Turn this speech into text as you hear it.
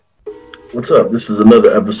What's up? This is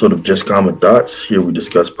another episode of Just Common Thoughts. Here we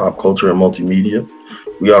discuss pop culture and multimedia.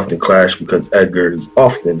 We often clash because Edgar is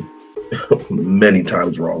often, many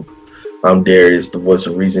times wrong. I'm Darius, the voice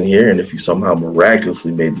of reason here, and if you somehow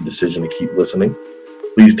miraculously made the decision to keep listening,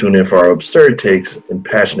 please tune in for our absurd takes and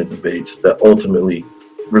passionate debates that ultimately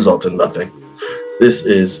result in nothing. This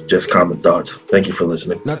is Just Common Thoughts. Thank you for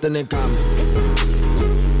listening. Nothing in common.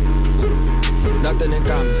 Nothing in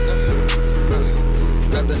common.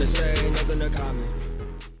 Nothing to say, nothing in common.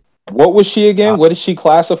 What was she again? What did she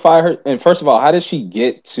classify her? And first of all, how did she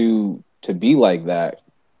get to be like that?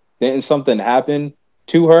 Didn't something happen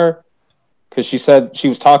to her? Because she said she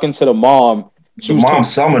was talking to the mom. The mom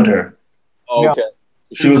summoned her. Oh, okay.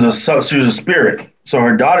 She was a spirit. So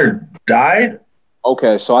her daughter died.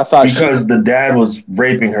 Okay, so I thought because the dad was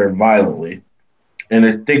raping her violently, and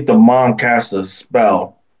I think the mom cast a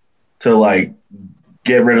spell to like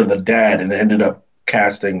get rid of the dad, and ended up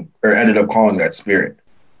calling that spirit.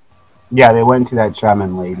 Yeah, they went to that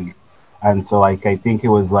shaman lady, and so I think it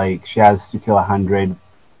was like she has to kill 100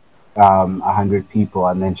 people,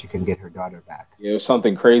 and then she can get her daughter back. it was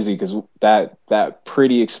something crazy because that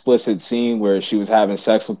pretty explicit scene where she was having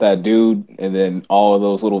sex with that dude, and then all of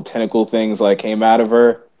those little tentacle things like came out of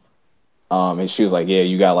her. And she was like, "Yeah,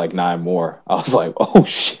 you got like 9 more." I was like, "Oh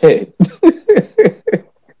shit."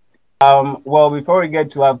 Well, before we get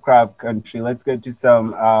to Lovecraft Country, let's get to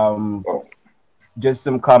some just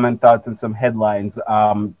some common thoughts and some headlines.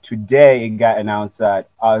 Today it got announced that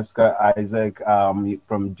Oscar Isaac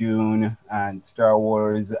from Dune and Star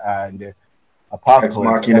Wars and Apocalypse. Ex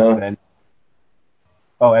Machina. X-Men.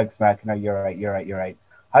 Oh, Ex Machina. You're right.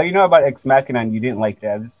 How you know about Ex Machina and you didn't like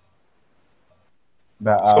Devs?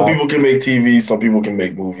 But, some people can make TV, some people can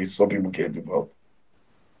make movies, some people can't do both.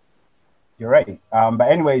 You're right. But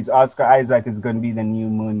anyways, Oscar Isaac is going to be the new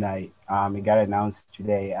Moon Knight. It got announced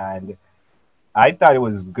today, and I thought it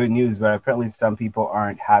was good news, but apparently some people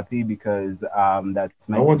aren't happy because that's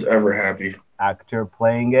no one's ever happy. Actor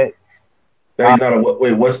playing it. That he's not a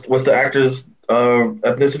wait. What's the actor's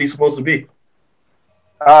ethnicity supposed to be?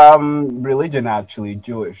 Religion, actually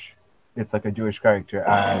Jewish. It's like a Jewish character,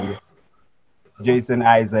 and Jason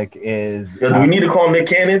Isaac is. Do we need to call Nick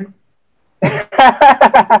Cannon?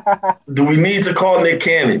 Do we need to call Nick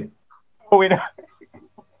Cannon? With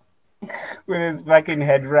his fucking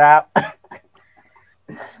head wrap.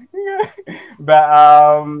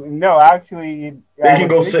 But no, actually, they can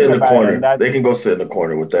go sit in the corner. They can go sit in the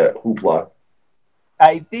corner with that hoopla.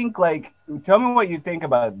 I think, like, tell me what you think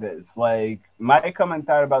about this. Like, my common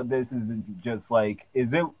thought about this is just like,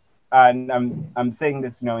 is it? And I'm saying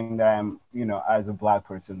this knowing that I'm, as a Black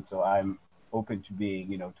person, so I'm open to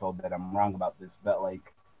being, told that I'm wrong about this. But like,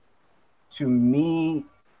 to me,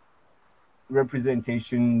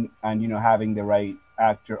 representation and having the right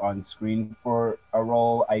actor on screen for a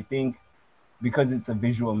role, I think, because it's a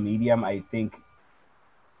visual medium, I think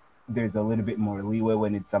there's a little bit more leeway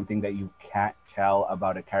when it's something that you can't tell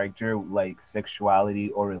about a character, like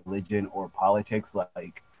sexuality or religion or politics,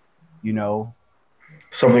 like,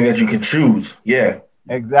 something that you can choose. Yeah,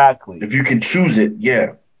 exactly. If you can choose it,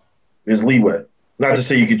 yeah, there's leeway. Not to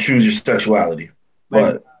say you can choose your sexuality,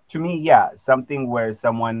 but to me, yeah, something where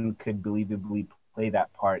someone could believably play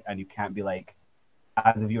that part, and you can't be like,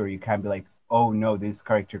 as a viewer, you can't be like, oh no, this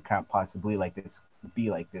character can't possibly be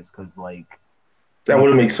like this, because like that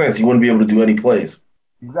wouldn't make sense. You wouldn't be able to do any plays.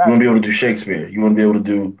 Exactly. You wouldn't be able to do Shakespeare. You wouldn't be able to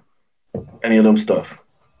do any of them stuff.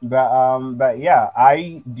 But yeah,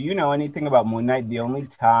 do you know anything about Moon Knight? The only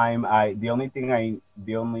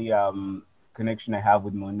connection I have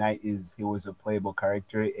with Moon Knight is he was a playable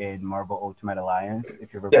character in Marvel Ultimate Alliance.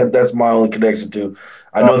 If you've ever that's my only connection too.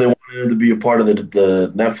 I know they wanted him to be a part of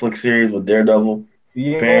the Netflix series with Daredevil.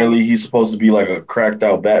 Yeah. Apparently, he's supposed to be like a cracked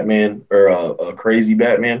out Batman or a crazy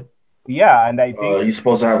Batman. Yeah, and I think he's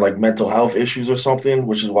supposed to have like mental health issues or something,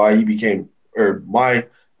 which is why he became, or my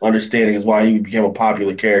understanding is why he became a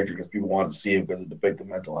popular character, because people wanted to see him because it depicted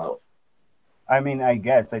mental health. I mean, I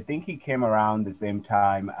think he came around the same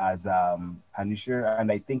time as Punisher,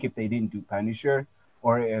 and I think if they didn't do Punisher,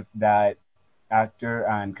 or if that actor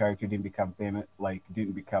and character didn't become famous, like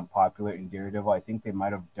didn't become popular in Daredevil, I think they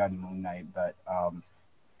might have done Moon Knight, but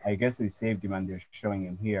I guess they saved him and they're showing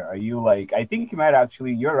him here. Are you like, I think he might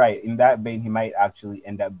actually, you're right, in that vein, he might actually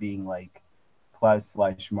end up being like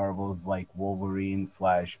Plus/Marvel's like Wolverine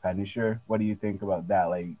 / Punisher. What do you think about that?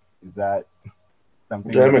 Like, is that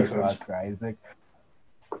something that makes sense? Oscar Isaac?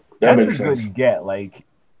 That makes sense. Good get. Like,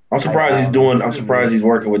 I'm surprised I'm surprised he's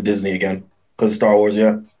working with Disney again because of Star Wars,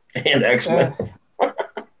 yeah, and X-Men.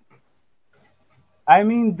 I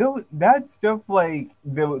mean, that stuff, like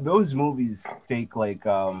those movies take like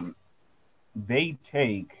they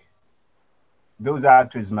take those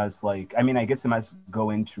actors must like. I mean, I guess they must go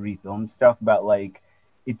into refilm stuff, but like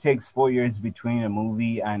it takes 4 years between a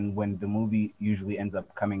movie, and when the movie usually ends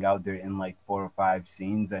up coming out, they're in like 4 or 5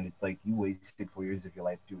 scenes, and it's like you wasted 4 years of your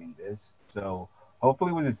life doing this. So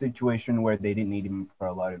hopefully, it was a situation where they didn't need him for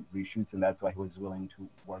a lot of reshoots, and that's why he was willing to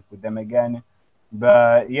work with them again.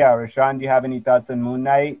 But yeah, Rashaan, do you have any thoughts on Moon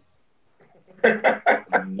Knight?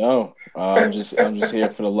 No, I'm just here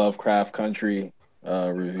for the Lovecraft Country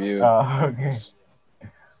review. Okay.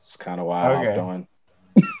 It's kind of why I hopped on.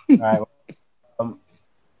 All right.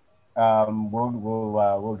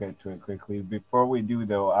 We'll get to it quickly. Before we do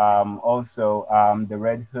though, also the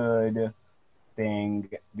Red Hood thing.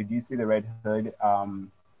 Did you see the Red Hood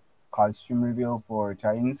costume reveal for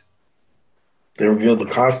Titans? They revealed the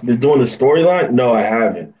costume. They're doing the storyline? No, I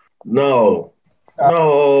haven't. No.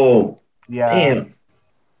 Yeah. Damn.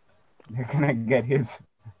 They're gonna get his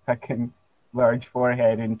fucking large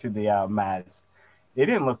forehead into the mask. It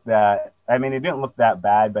didn't look that. I mean, it didn't look that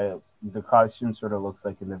bad, but the costume sort of looks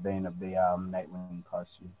like in the vein of the Nightwing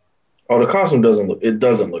costume. Oh, the costume doesn't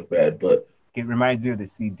look bad, but it reminds me of the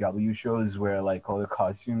CW shows where like all the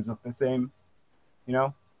costumes look the same. You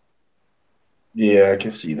know? Yeah, I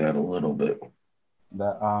can see that a little bit.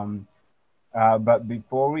 But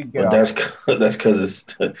before we get, that's because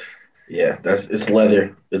it's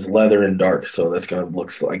leather. It's leather and dark, so that's gonna look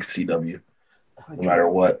like CW, no matter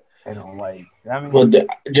what. I don't like. I mean, well,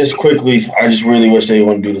 just quickly, I just really wish they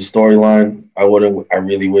wouldn't do the storyline. I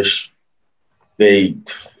really wish they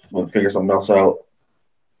would figure something else out.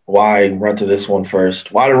 Why run to this one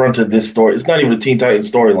first? Why to run to this story? It's not even a Teen Titans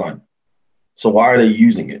storyline, so why are they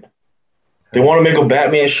using it? They want to make a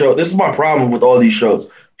Batman show. This is my problem with all these shows.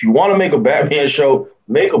 If you want to make a Batman show,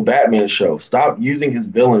 make a Batman show. Stop using his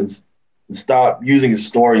villains and stop using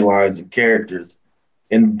his storylines and characters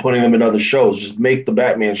and putting them in other shows. Just make the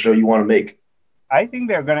Batman show you want to make. I think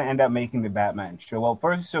they're going to end up making the Batman show. Well,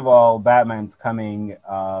 first of all, Batman's coming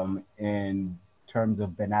in terms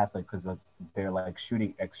of Ben Affleck because they're like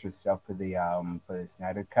shooting extra stuff for the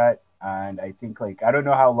Snyder Cut. And I think like, I don't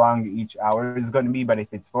know how long each hour is going to be, but if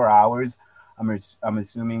it's 4 hours, I'm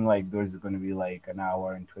assuming like there's going to be like an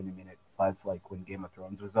hour and 20 minutes plus like when Game of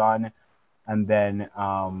Thrones was on. And then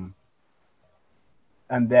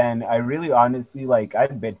I really honestly like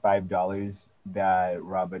I'd bet $5 that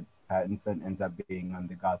Robert Pattinson ends up being on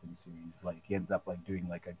the Gotham series. Like he ends up like doing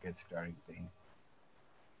like a guest starring thing.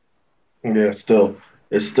 Yeah, it's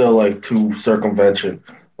still like too circumvention.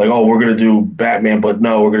 Like, oh, we're gonna do Batman, but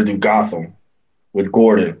no, we're gonna do Gotham with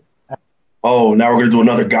Gordon. Oh, now we're gonna do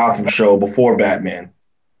another Gotham show before Batman.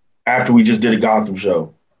 After we just did a Gotham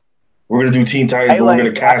show, we're gonna do Teen Titans, but we're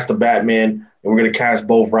gonna cast a Batman and we're gonna cast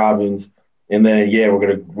both Robins, and then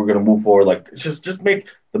we're gonna move forward. Like, it's just make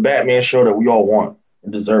the Batman show that we all want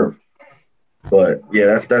and deserve. But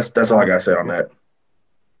yeah, that's all I gotta say on that.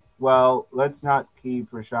 Well, let's not keep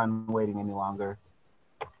Rashaan waiting any longer.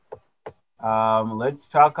 Let's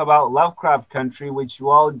talk about Lovecraft Country, which you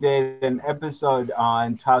all did an episode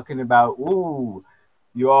on talking about. Ooh,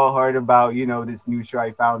 you all heard about, this new show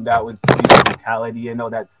I found out with police brutality and all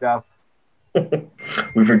that stuff.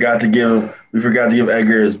 We forgot to give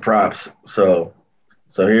Edgar his props. So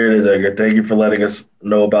here it is, Edgar. Thank you for letting us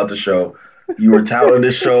know about the show. You were touting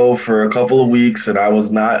this show for a couple of weeks, and I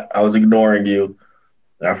was ignoring you.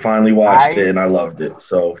 And I finally watched it, and I loved it.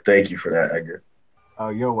 So thank you for that, Edgar. Oh,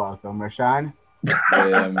 you're welcome, Rashaan.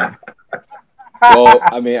 Yeah, well,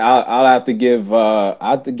 I mean, I'll have to give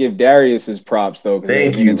Darius his props though.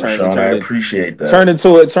 Thank you, Rashaan. I appreciate that.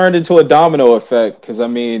 Turned into a domino effect because I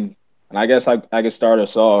mean, and I guess I could start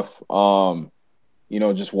us off.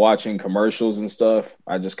 Just watching commercials and stuff.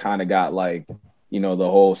 I just kind of got like, the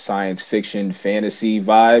whole science fiction fantasy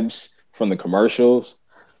vibes from the commercials.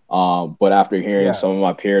 But after hearing some of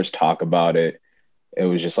my peers talk about it, it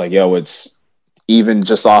was just like, yo, it's. Even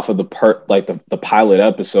just off of the pilot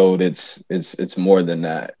episode, it's more than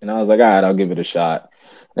that. And I was like, all right, I'll give it a shot.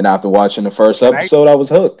 And after watching the first episode, I was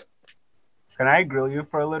hooked. Can I grill you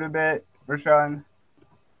for a little bit, Rashaan?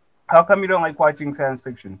 How come you don't like watching science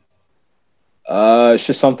fiction? It's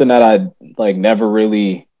just something that I like never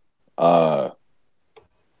really, I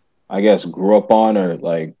guess, grew up on or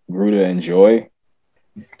like grew to enjoy.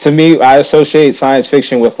 To me, I associate science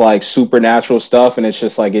fiction with like supernatural stuff, and it's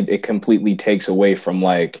just like it completely takes away from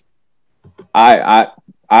like I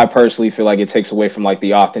personally feel like it takes away from like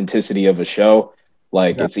the authenticity of a show.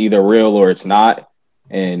 Like it's either real or it's not.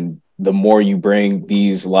 And the more you bring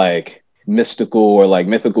these like mystical or like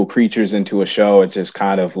mythical creatures into a show, it just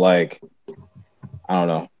kind of like I don't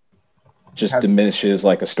know, just diminishes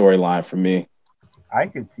like a storyline for me. I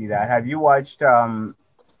could see that. Have you watched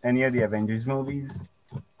any of the Avengers movies?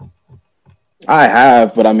 I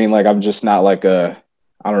have, but I mean, like, I'm just not like I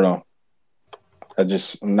don't know.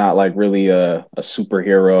 I'm not like really a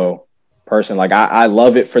superhero person. Like, I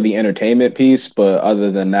love it for the entertainment piece, but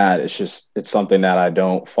other than that, it's something that I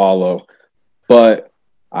don't follow. But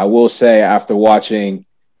I will say, after watching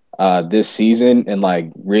this season and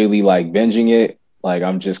like really like binging it, like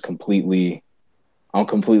I'm completely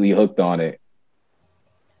hooked on it.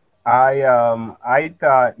 I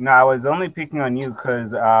thought no, I was only picking on you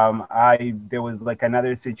because I there was like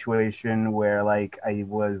another situation where like I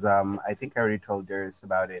think I already told Darius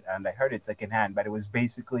about it and I heard it secondhand, but it was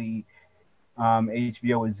basically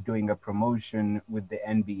HBO was doing a promotion with the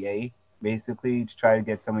NBA basically to try to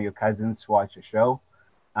get some of your cousins to watch the show.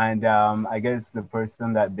 And I guess the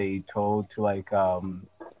person that they told to You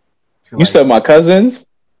like said my cousins?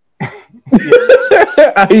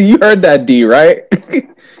 You heard that, D, right?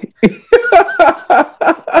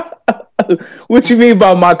 What you mean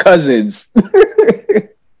by my cousins?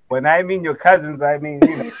 when I mean your cousins, I mean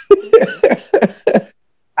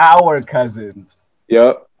our cousins.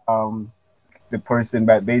 Yep. The person,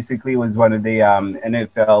 but basically was one of the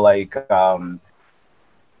NFL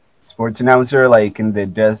sports announcer like in the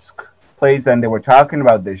desk place, and they were talking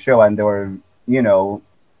about the show, and they were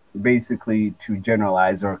basically to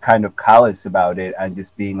generalize or kind of callous about it, and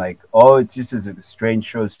just being like, oh, it's just a strange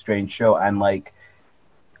show, and like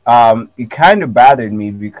it kind of bothered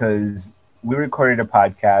me because we recorded a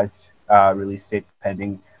podcast, release date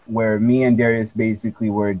pending, where me and Darius basically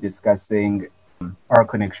were discussing our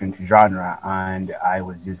connection to genre, and I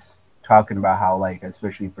was just talking about how like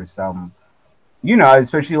especially for some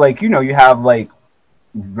especially like you have like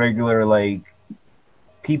regular like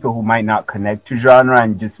people who might not connect to genre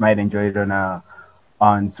and just might enjoy it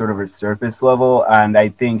on sort of a surface level, and I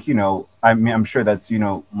think I mean I'm sure that's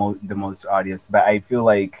the most audience, but I feel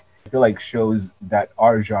like shows that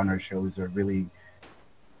are genre shows are really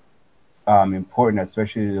important,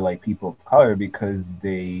 especially to like people of color, because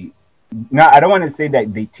I don't want to say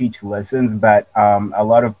that they teach lessons, but a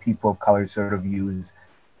lot of people of color sort of use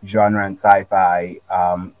genre and sci-fi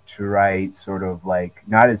to write sort of like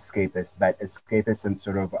not escapist, but escapist and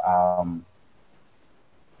sort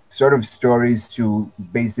of stories to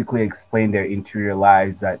basically explain their interior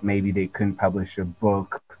lives that maybe they couldn't publish a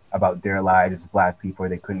book about their lives as Black people, or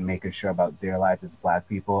they couldn't make a show about their lives as Black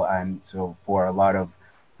people. And so for a lot of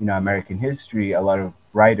American history, a lot of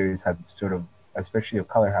writers have sort of, especially of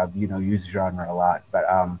color, have used genre a lot. But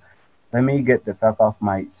let me get the fuck off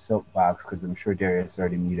my soapbox because I'm sure Darius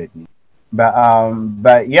already muted me.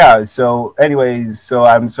 But yeah. So, anyways, so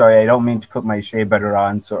I'm sorry. I don't mean to put my shea butter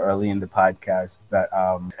on so early in the podcast, but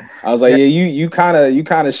I was like, yeah, you kind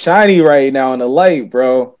of shiny right now in the light,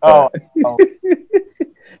 bro. Oh.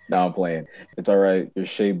 No, I'm playing. It's all right. Your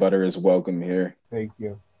shea butter is welcome here. Thank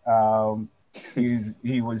you.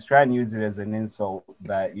 He was trying to use it as an insult,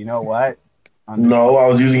 but you know what? No, I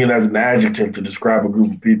was using it as an adjective to describe a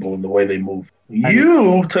group of people and the way they move.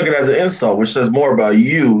 You took it as an insult, which says more about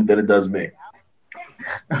you than it does me.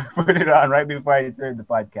 Put it on right before I started the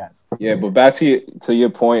podcast. Yeah, but back to your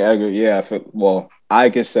point, Edgar. Yeah, I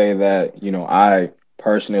could say that I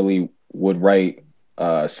personally would write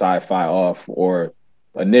sci-fi off, or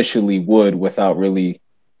initially would, without really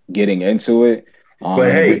getting into it.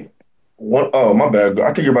 But hey, oh my bad.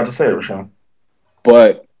 I think you're about to say it, Rashaan.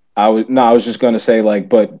 But I was just gonna say, like,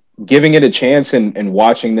 but giving it a chance and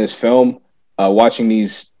watching this film, watching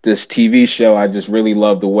this TV show, I just really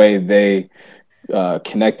love the way they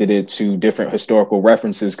connected it to different historical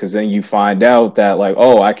references, because then you find out that like,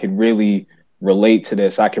 oh, I could really relate to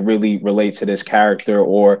this. I could really relate to this character.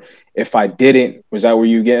 Or if I didn't, was that where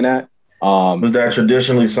you getting at? Was that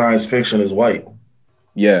traditionally science fiction is white?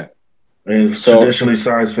 Yeah. And traditionally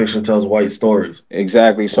science fiction tells white stories.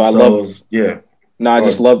 Exactly. So I love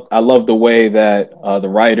the way that the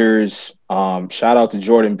writers, shout out to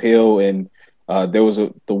Jordan Peele, and there was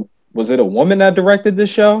it a woman that directed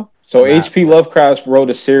this show? So H.P. Lovecraft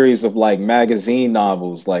wrote a series of like magazine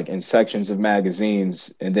novels, like in sections of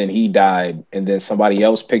magazines, and then he died, and then somebody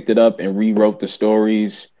else picked it up and rewrote the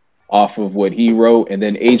stories off of what he wrote, and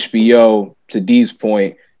then HBO, to D's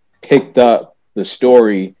point, picked up the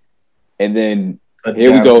story, and then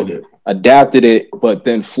adapted it, but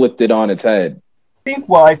then flipped it on its head.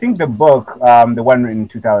 I think the book, the one written in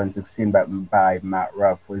 2016 by Matt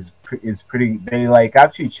Ruff, is pretty. They like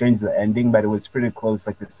actually changed the ending, but it was pretty close,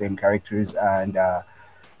 like the same characters and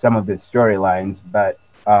some of the storylines. But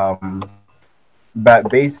but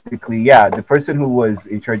basically, yeah, the person who was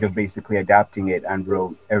in charge of basically adapting it and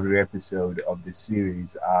wrote every episode of the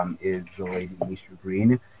series is the lady Misha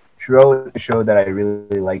Green. She wrote a show that I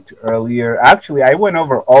really liked earlier. Actually, I went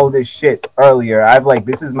over all this shit earlier. I've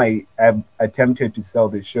attempted to sell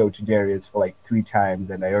this show to Darius for like 3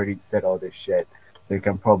 times, and I already said all this shit, so you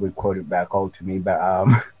can probably quote it back all to me. But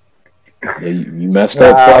Yeah, you messed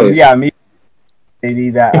up twice. yeah, me,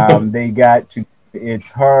 lady that they got to.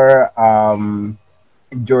 It's her,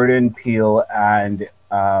 Jordan Peele, and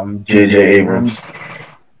J.J. Abrams.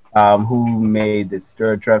 Who made the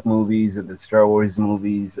Star Trek movies and the Star Wars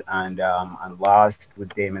movies, and Lost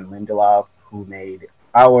with Damon Lindelof, who made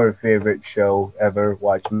our favorite show ever,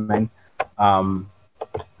 Watchmen.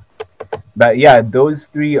 But yeah, those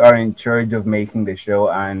three are in charge of making the show,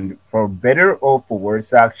 and for better or for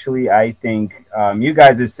worse, actually, I think you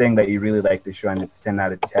guys are saying that you really like the show and it's 10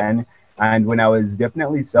 out of 10. And when I was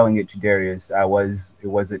definitely selling it to Darius, it was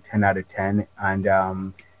a 10 out of 10, and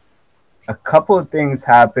a couple of things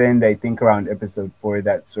happened, I think, around episode 4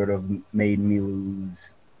 that sort of made me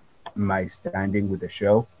lose my standing with the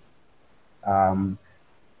show.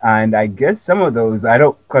 And I guess some of those,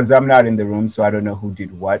 because I'm not in the room, so I don't know who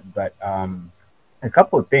did what, but a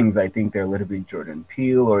couple of things, I think they're a little bit Jordan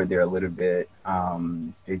Peele or they're a little bit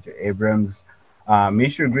J.J. Abrams.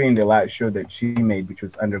 Misha Green, the last show that she made, which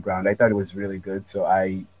was Underground, I thought it was really good, so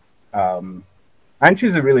and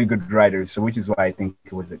she's a really good writer, so which is why I think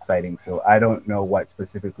it was exciting. So I don't know what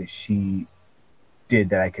specifically she did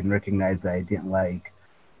that I can recognize that I didn't like,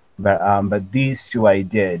 but these two I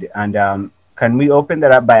did. And can we open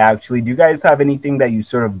that up by actually? Do you guys have anything that you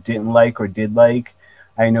sort of didn't like or did like?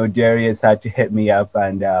 I know Darius had to hit me up,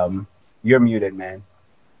 and you're muted, man.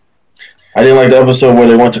 I didn't like the episode where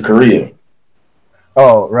they went to Korea.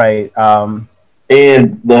 Oh, right.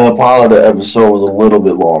 And the Hippolyta episode was a little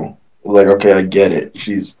bit long. Like, okay, I get it.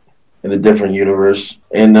 She's in a different universe,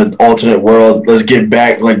 in an alternate world. Let's get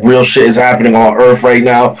back. Like, real shit is happening on Earth right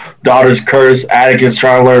now. Daughter's cursed. Atticus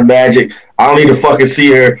trying to learn magic. I don't need to fucking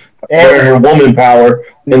see her wearing her woman power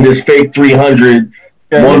in this fake 300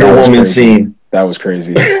 Wonder Woman scene. That was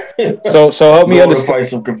crazy. So help me understand. Fight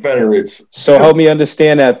some Confederates. So help me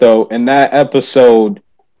understand that though. In that episode.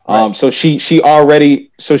 So she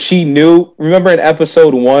knew, remember in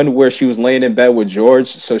episode 1 where she was laying in bed with George,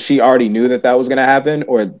 so she already knew that was going to happen,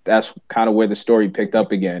 or that's kind of where the story picked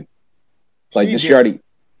up again? Like, did she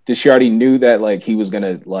already knew that like he was going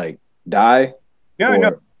to like die?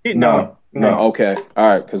 No. Okay. All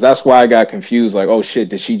right. Cause that's why I got confused. Like, oh shit,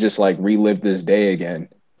 did she just like relive this day again?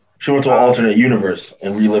 She went to an alternate universe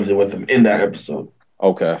and relived it with him in that episode.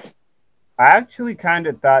 Okay. I actually kind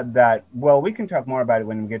of thought that, well, we can talk more about it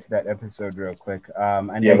when we get to that episode real quick. But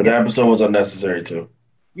that episode was unnecessary too.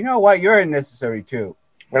 You know what? You're unnecessary too.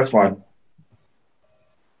 That's fine.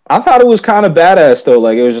 I thought it was kind of badass though.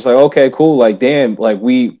 Like, it was just like, okay, cool. Like, damn, like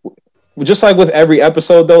we just like with every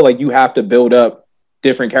episode though, like you have to build up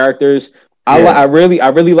different characters. Yeah. I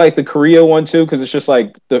really like the Korea one too, because it's just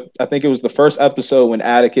like I think it was the first episode when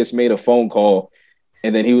Atticus made a phone call.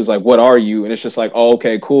 And then he was like, "What are you?" And it's just like, "Oh,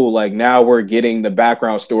 okay, cool. Like now we're getting the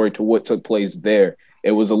background story to what took place there."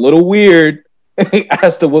 It was a little weird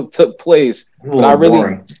as to what took place, but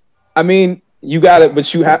I mean, you got it.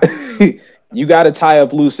 But you have you got to tie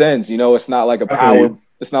up loose ends. You know, it's not like a power.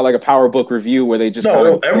 It's not like a power book review where they just kind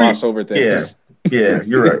of gloss over things. Yeah,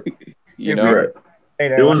 you're right. You're right.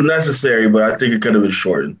 It was necessary, but I think it could have been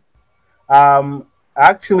shortened.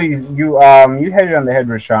 Actually, you hit it on the head,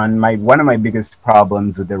 Rashaan. One of my biggest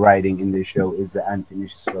problems with the writing in this show is the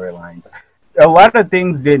unfinished storylines. A lot of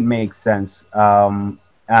things didn't make sense,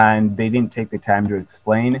 and they didn't take the time to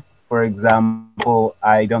explain. For example,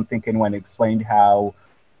 I don't think anyone explained how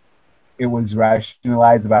it was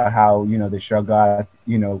rationalized about how, you know, the Shoggoth,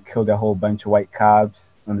 you know, killed a whole bunch of white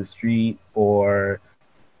cops on the street, or,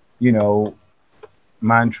 you know,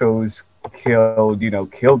 Montrose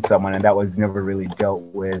killed someone, and that was never really dealt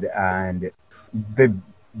with. And the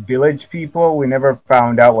village people, we never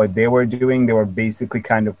found out what they were doing. They were basically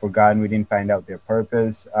kind of forgotten. We didn't find out their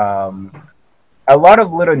purpose. A lot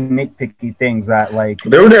of little nitpicky things that, like,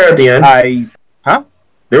 they were there at the end.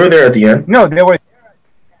 They were there at the end. No, they were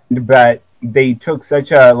there, but they took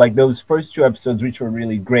such a, like, those first 2 episodes, which were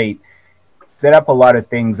really great, set up a lot of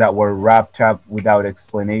things that were wrapped up without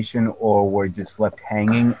explanation or were just left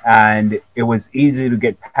hanging. And it was easy to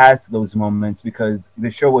get past those moments because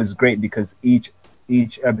the show was great, because each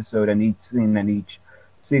episode and each scene and each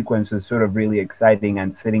sequence was sort of really exciting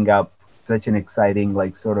and setting up such an exciting,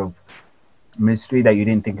 like, sort of mystery that you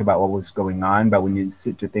didn't think about what was going on. But when you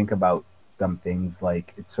sit to think about some things,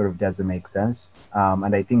 like it sort of doesn't make sense.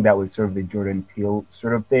 And I think that was sort of the Jordan Peele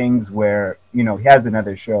sort of things where, you know, he has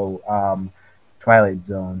another show, Twilight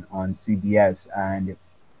Zone on CBS, and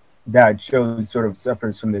that show sort of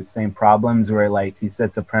suffers from the same problems where like he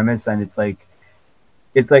sets a premise and it's like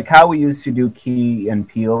how we used to do Key and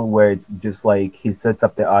Peele, where it's just like he sets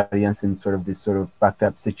up the audience in sort of this sort of fucked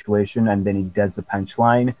up situation and then he does the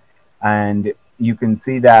punchline. And you can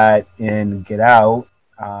see that in Get Out,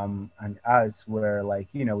 and Us, where like,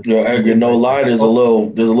 you know, Yo, Edgar, no lie, there's a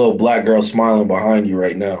little black girl smiling behind you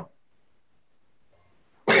right now.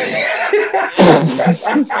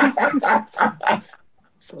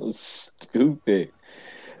 So stupid.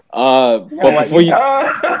 But before you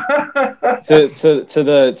to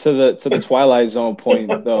the Twilight Zone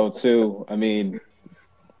point though too, I mean,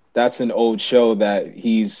 that's an old show that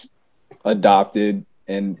he's adopted,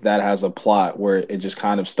 and that has a plot where it just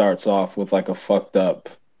kind of starts off with like a fucked up,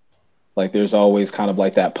 like there's always kind of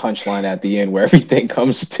like that punchline at the end where everything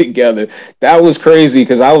comes together. That was crazy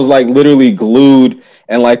because I was like literally glued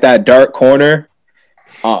in like that dark corner.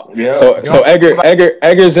 Yeah. So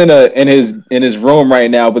Edgar's in his room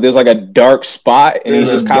right now, but there's like a dark spot, and he's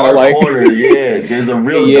just kind of like corner. Yeah, there's a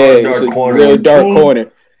real dark corner. Real dark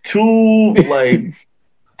corner. Two like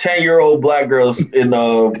 10-year-old black girls in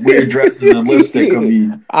weird dresses and lipstick could be.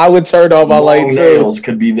 I would turn on my light nails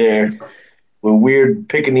could be there with weird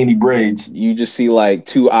pickaninny braids. You just see like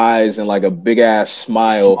two eyes and like a big ass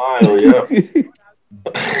smile. Yeah.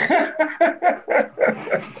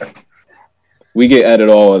 We can edit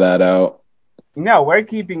all of that out. No, we're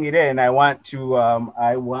keeping it in. I want to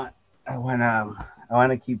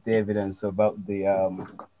keep the evidence about the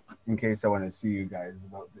in case I want to see you guys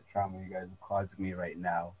about the trauma you guys are causing me right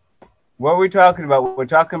now. What are we talking about? We're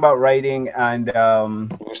talking about writing, and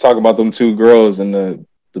we was talking about them two girls in the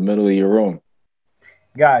middle of your room.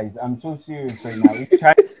 Guys, I'm so serious right now. Each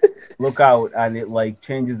time I look out and it like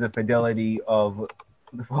changes the fidelity of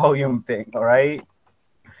the volume thing, all right?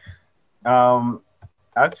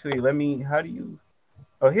 Actually,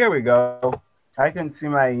 here we go. I can see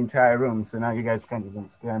my entire room, so now you guys can't even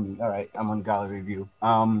scare me. All right, I'm on gallery view.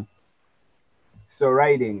 So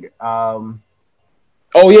writing. Oh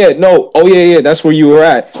yeah, that's where you were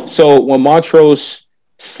at. So when Montrose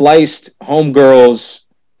sliced Homegirl's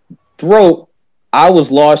throat, I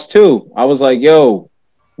was lost too. I was like, yo,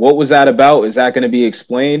 what was that about? Is that going to be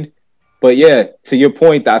explained? But yeah, to your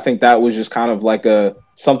point, I think that was just kind of like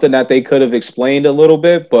something that they could have explained a little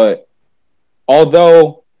bit. But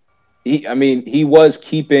although he was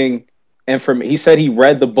keeping information, he said he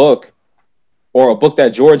read the book or a book that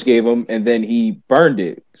George gave him, and then he burned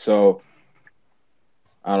it. So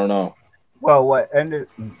I don't know. Well, what ended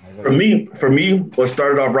for me, what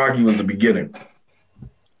started off Rocky was the beginning.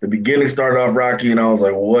 The beginning started off Rocky, and I was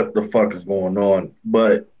like, "What the fuck is going on?"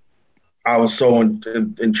 But I was so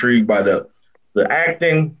intrigued by the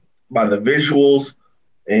acting, by the visuals,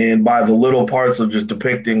 and by the little parts of just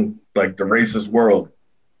depicting like the racist world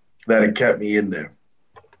that it kept me in there.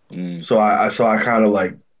 So I kind of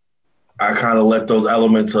let those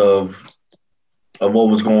elements of what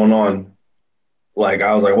was going on. Like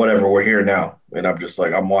I was like, whatever, we're here now, and I'm just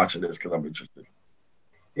like, I'm watching this because I'm interested.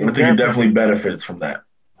 And I think it definitely benefits from that.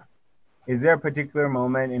 Is there a particular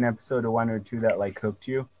moment in episode 1 or 2 that like hooked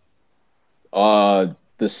you? The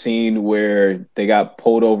scene where they got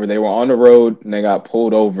pulled over. They were on the road and they got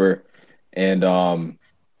pulled over, and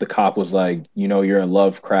the cop was like, you know, you're in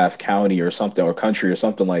Lovecraft County or something, or country or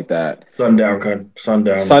something like that. Sundown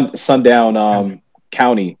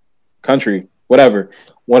County, country, whatever,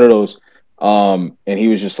 one of those. And he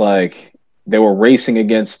was just like, they were racing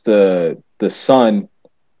against the sun,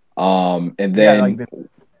 and then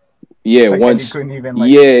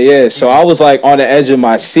so I was like on the edge of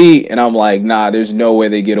my seat, and I'm like, nah, there's no way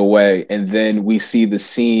they get away. And then we see the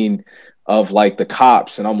scene of like the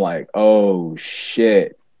cops, and I'm like, oh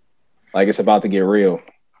shit, like it's about to get real.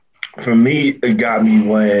 For me, it got me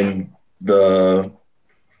when the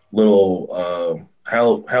little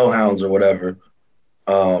hellhounds or whatever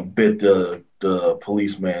bit the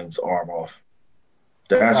policeman's arm off.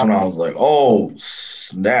 That's when I was like, oh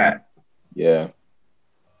snap. Yeah.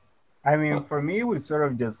 I mean, for me, it was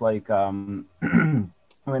sort of just like when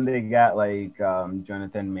they got like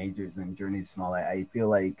Jonathan Majors and Journey Smollett. I feel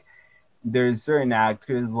like there's certain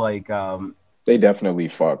actors like they definitely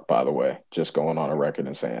fucked, by the way. Just going on a record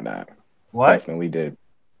and saying that. What? Definitely did.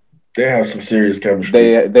 They have some serious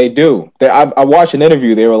chemistry. They do. I watched an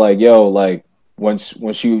interview. They were like, yo, like once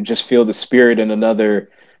you just feel the spirit in another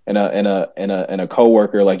in a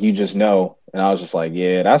coworker, like you just know. And I was just like,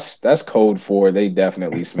 yeah, that's code for they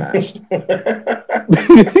definitely smashed.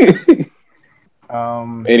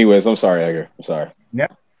 Anyways, I'm sorry, Edgar. I'm sorry. No.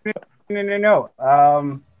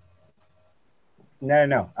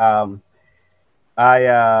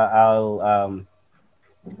 I'll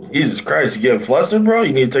Jesus Christ, you getting flustered, bro?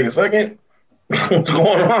 You need to take a second. What's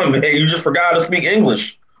going on, man? You just forgot to speak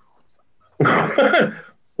English.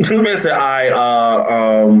 This man said, I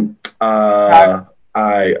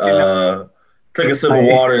took a sip of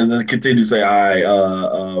water and then continued to say,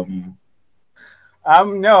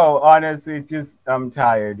 no, honestly, it's just I'm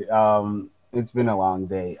tired. It's been a long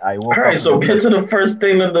day. I woke all right, up so get to the first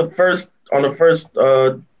thing on the first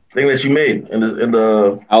thing that you made in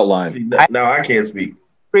the Outline. See, now I can't speak.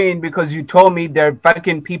 Because you told me there are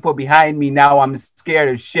fucking people behind me. Now I'm scared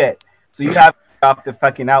as shit. So you have to stop the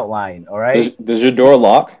fucking outline, all right? Does your door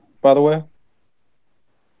lock, by the way?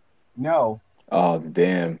 No. Oh,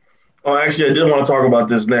 damn. Oh, actually, I did want to talk about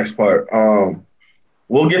this next part.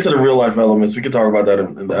 We'll get to the real life elements. We can talk about that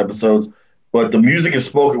in the episodes. But the music and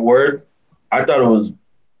spoken word, I thought it was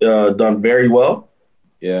done very well.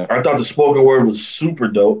 Yeah. I thought the spoken word was super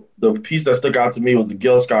dope. The piece that stuck out to me was the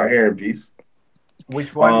Gil Scott-Heron piece.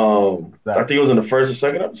 Which one? I think it was in the first or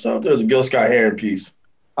second episode. There was a Gil Scott-Heron piece.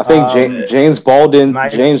 I think James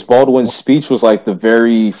Baldwin's speech was like the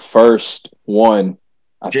very first one.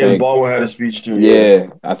 James Baldwin had a speech too. Yeah,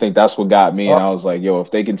 I think that's what got me. And I was like, yo,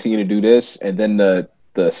 if they continue to do this, and then the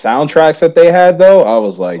soundtracks that they had though, I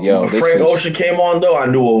was like, yo, when Frank Ocean came on though, I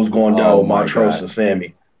knew what was going down with Montrose and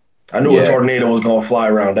Sammy. I knew a tornado was going to fly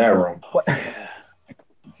around that room.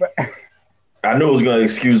 I knew it was going to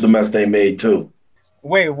excuse the mess they made too.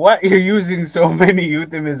 Wait, what? You're using so many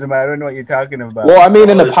euphemisms. I don't know what you're talking about. Well, I mean,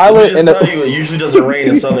 in the pilot, it usually doesn't rain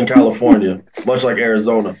in Southern California, much like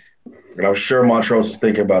Arizona. And I'm sure Montrose was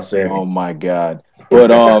thinking about Sammy. Oh my God!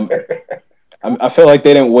 But I feel like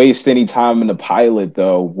they didn't waste any time in the pilot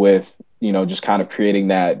though, with just kind of creating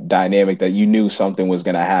that dynamic that you knew something was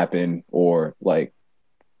going to happen, or like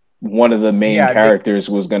one of the main characters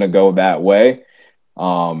was going to go that way.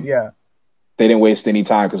 They didn't waste any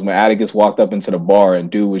time because when Atticus walked up into the bar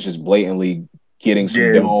and dude was just blatantly getting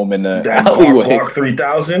some dome in the alleyway. Clark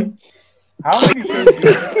 3000. How many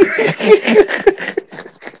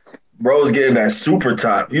Bro was getting that super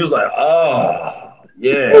top. He was like, oh,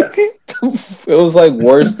 yeah. It was like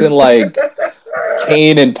worse than like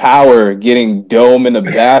Kane and Power getting dome in the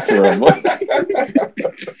bathroom.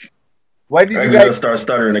 Why did you guys start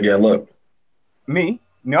stuttering again? Look. Me?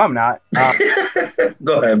 No, I'm not.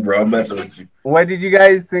 Go ahead, bro. I'm messing with you. What did you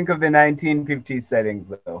guys think of the 1950s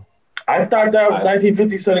settings, though? I thought that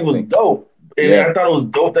 1950s setting was dope. And I thought it was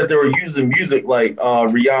dope that they were using music like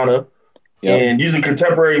Rihanna and using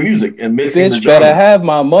contemporary music and mixing the genre. Bitch better have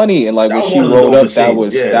my money. And like when she rolled up, that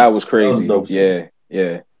was crazy. That was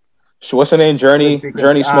yeah. So what's her name? Journey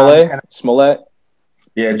Smollett?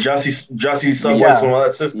 Yeah, Jussie Subway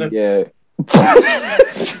Smollett's sister. Yeah.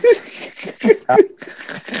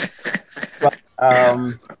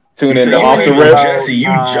 Tune in to Off the Rip.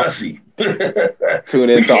 Jussie. Tune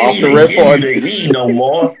in to Off the Rip on no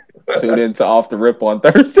more. Tune in to Off the Rip on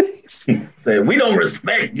Thursdays. Say we don't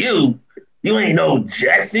respect you. You ain't no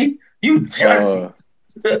Jesse. You Jussie.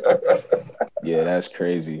 Yeah, that's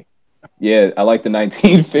crazy. Yeah, I like the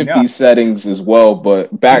 1950s settings as well,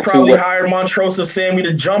 but back to probably hired Montrose and Sammy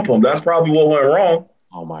to jump him. That's probably what went wrong.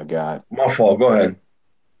 Oh my God. My fault. Go ahead.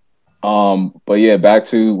 But yeah, back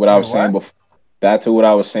to what I was saying before. Back to what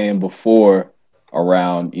I was saying before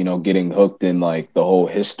around, getting hooked in like the whole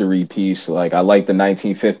history piece. Like I like the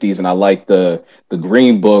 1950s and I like the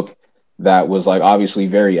Green Book that was like obviously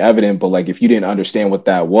very evident, but like if you didn't understand what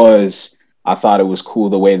that was, I thought it was cool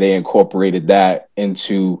the way they incorporated that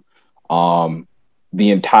into the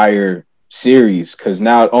entire series. Cause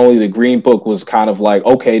not only the Green Book was kind of like,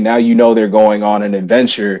 okay, now they're going on an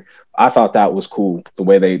adventure. I thought that was cool the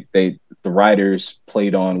way the writers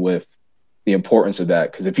played on with the importance of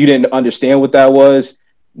that. Because if you didn't understand what that was,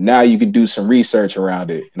 now you could do some research around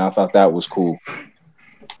it, and I thought that was cool.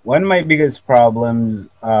 One of my biggest problems,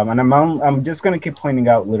 and I'm just gonna keep pointing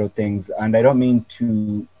out little things, and I don't mean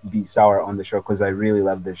to be sour on the show because I really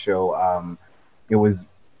love the show. It was,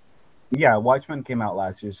 Watchmen came out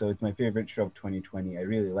last year, so it's my favorite show of 2020. I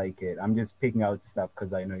really like it. I'm just picking out stuff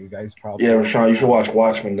because I know you guys probably. Yeah, Rashaan, you should watch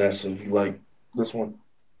Watchmen next if you like this one.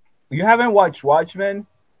 You haven't watched Watchmen?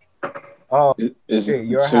 Oh, do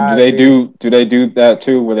they do that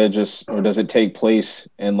too? Where or does it take place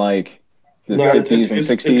in like the 50s and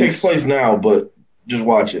 60s? It takes place now, but just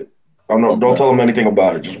watch it. Don't tell them anything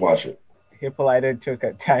about it. Just watch it. Hippolyta took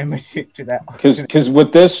a time machine to that. Because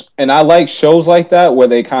with this, and I like shows like that where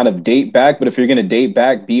they kind of date back. But if you're gonna date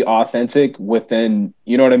back, be authentic within,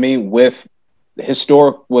 you know what I mean, with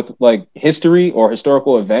history or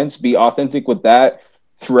historical events, be authentic with that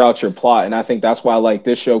throughout your plot. And I think that's why I like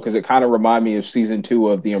this show, because it kind of reminded me of season 2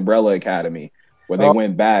 of The Umbrella Academy, where they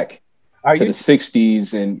went back to the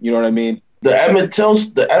 60s, and you know what I mean? The Emmett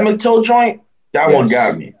Till joint, that one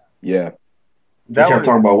got me. Yeah. They kept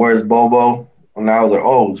talking about where's Bobo, and I was like,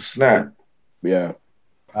 oh snap. Yeah.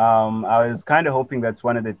 I was kind of hoping that's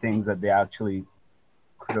one of the things that they actually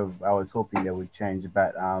could have. I was hoping they would change,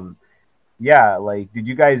 but yeah. Like, did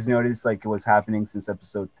you guys notice like it was happening since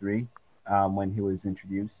episode 3, when he was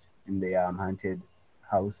introduced in the haunted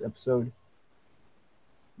house episode?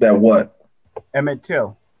 That what? Emmett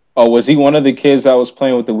Till. Oh, was he one of the kids that was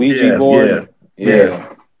playing with the Ouija board?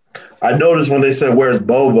 Yeah. I noticed when they said where's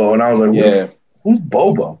Bobo, and I was like, who's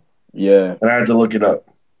Bobo? Yeah. And I had to look it up.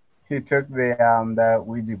 He took the that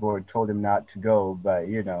Ouija board, told him not to go, but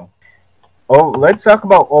you know. Oh, let's talk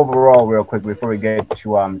about overall real quick before we get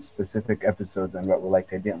to specific episodes and what we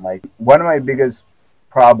liked and didn't like. One of my biggest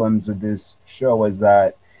problems with this show was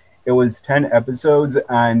that it was 10 episodes,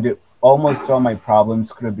 and almost all my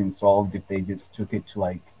problems could have been solved if they just took it to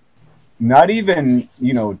like not even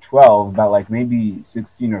 12, but like maybe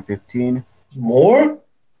 16 or 15. More?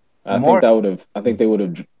 I think they would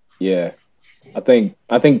have. Yeah. I think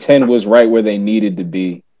 10 was right where they needed to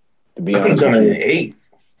be. To be honest, done it in 8.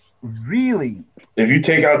 Really? If you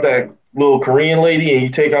take out that little Korean lady and you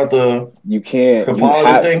take out the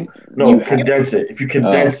Kabbalah thing, condense it. If you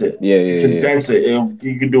condense it,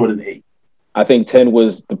 you can do it in 8. I think 10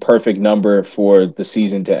 was the perfect number for the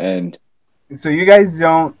season to end. So you guys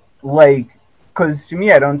don't like, because to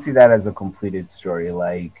me, I don't see that as a completed story.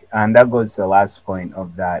 Like, and that goes to the last point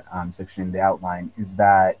of that section in the outline, is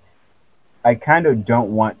that I kind of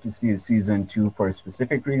don't want to see a season 2 for a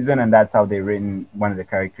specific reason, and that's how they written one of the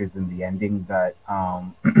characters in the ending. That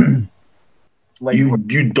like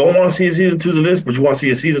you don't want to see a season 2 to this, but you want to see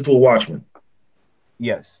a season 2 of Watchmen.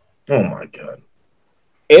 Yes. Oh my god.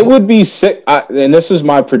 It would be sick, and this is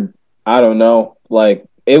my I don't know. Like,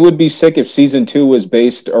 it would be sick if season 2 was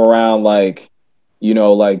based around like,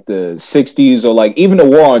 like the 60s, or like even the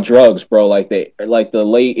war on drugs, bro. Like the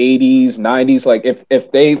late 80s, 90s. Like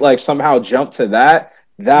if they like somehow jump to that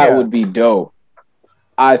would be dope.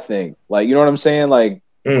 I think, like, you know what I'm saying? Like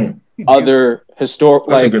other historic,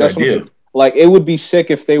 that's a good idea. Like, it would be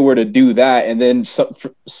sick if they were to do that, and then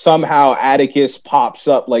somehow Atticus pops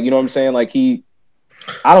up. Like, you know what I'm saying? Like I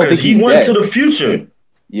don't think he went to the future.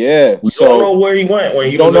 Yeah, we don't know where he went when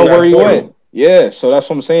he don't know where he went. Yeah, so that's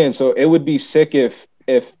what I'm saying. So it would be sick if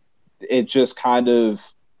it just kind of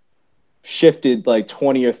shifted like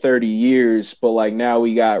 20 or 30 years, but like now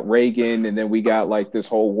we got Reagan, and then we got like this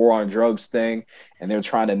whole war on drugs thing, and they're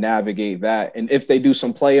trying to navigate that. And if they do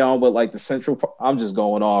some play on with like the central, I'm just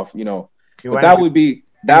going off, but that would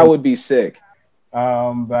be sick.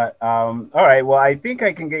 All right. Well, I think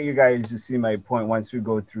I can get you guys to see my point once we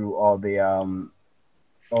go through all the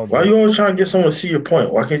Why are you always trying to get someone to see your point?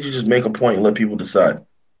 Why can't you just make a point and let people decide?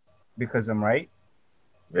 Because I'm right.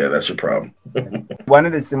 Yeah, that's your problem. One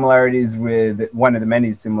of the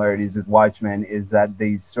many similarities with Watchmen is that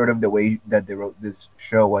the way that they wrote this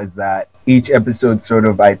show was that each episode sort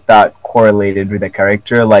of, I thought, correlated with a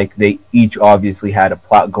character. Like, they each obviously had a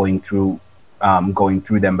plot going through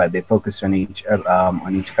them, but they focused on each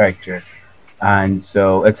character. And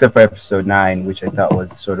so, except for episode 9, which I thought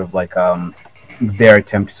was sort of like their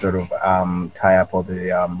attempt to sort of tie up all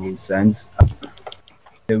the loose ends.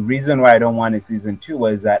 The reason why I don't want a season 2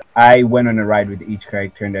 was that I went on a ride with each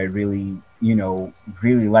character, and I really,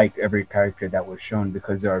 really liked every character that was shown,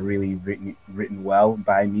 because they are really written well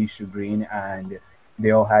by Misha Green, and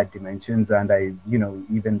they all had dimensions. And I,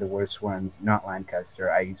 even the worst ones, not Lancaster,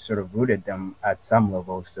 I sort of rooted them at some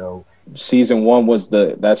level. So season 1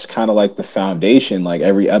 that's kind of like the foundation. Like,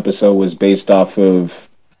 every episode was based off of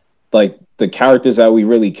like the characters that we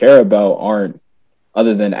really care about aren't,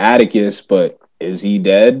 other than Atticus, but is he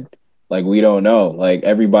dead? Like, we don't know. Like,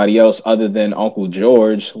 everybody else other than Uncle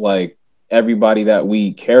George, like, everybody that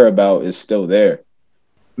we care about is still there.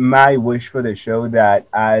 My wish for the show, that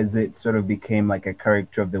as it sort of became like a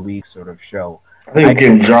character of the week sort of show, I think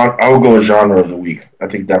I would go with genre of the week. I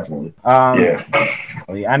think definitely. Yeah.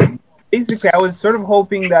 And basically, I was sort of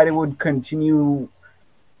hoping that it would continue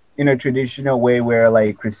in a traditional way where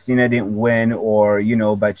like Christina didn't win, or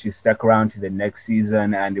but she stuck around to the next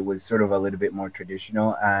season, and it was sort of a little bit more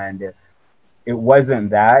traditional. And it wasn't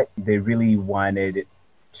that. They really wanted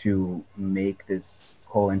to make this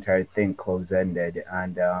whole entire thing close-ended,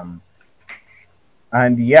 and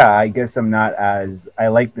yeah, I guess I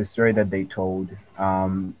like the story that they told,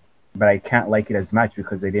 but I can't like it as much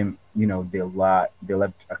because they didn't they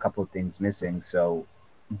left a couple of things missing. So,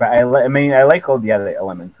 but I mean, I like all the other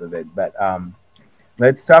elements of it. But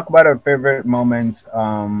let's talk about our favorite moments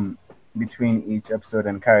between each episode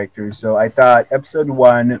and characters. So I thought episode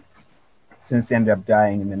one, since he ended up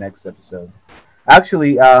dying in the next episode.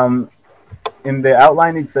 Actually, in the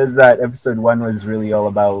outline, it says that episode one was really all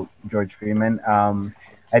about George Freeman.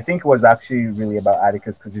 I think it was actually really about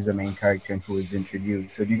Atticus because he's the main character and who was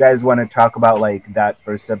introduced. So, do you guys want to talk about like that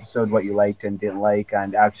first episode, what you liked and didn't like,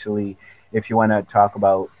 and actually, if you want to talk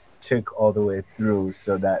about Tick all the way through,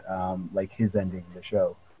 so that like his ending of the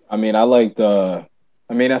show. I mean, I liked. I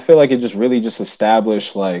mean, I feel like it just really just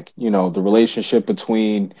established like the relationship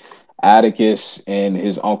between Atticus and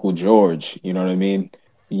his uncle George. You know what I mean?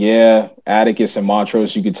 Yeah, Atticus and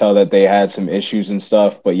Montrose, you could tell that they had some issues and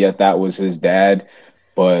stuff, but yet that was his dad.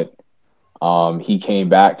 But he came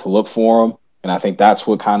back to look for him. And I think that's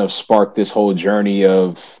what kind of sparked this whole journey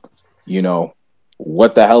of,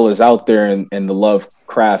 what the hell is out there in the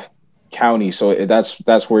Lovecraft County. So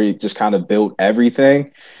that's where he just kind of built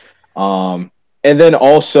everything. And then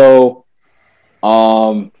also,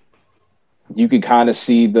 you could kind of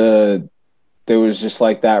see there was just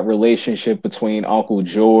like that relationship between Uncle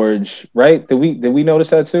George, right? Did we notice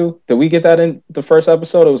that too? Did we get that in the first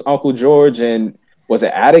episode? It was Uncle George and was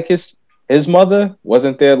it Atticus, his mother?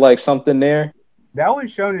 Wasn't there like something there? That was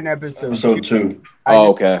shown in episode two.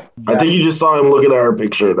 Oh, okay. I think you just saw him looking at her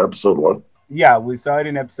picture in episode one. Yeah, we saw it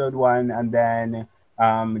in episode one, and then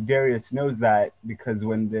Darius knows that because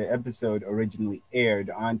when the episode originally aired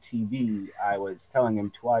on TV, I was telling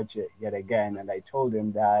him to watch it yet again, and I told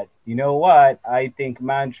him that, you know what, I think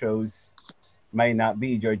Montrose might not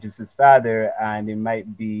be George's father, and it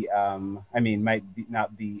might be,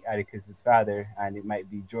 not be Atticus's father, and it might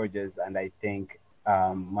be George's, and I think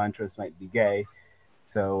Montrose might be gay.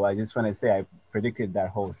 So I just want to say I predicted that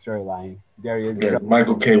whole storyline. Darius,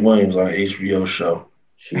 Michael K. Williams on an HBO show.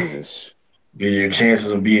 Jesus. Your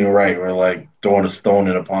chances of being right were like throwing a stone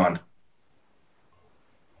in a pond.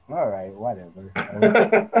 All right, whatever.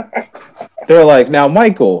 They're like, now,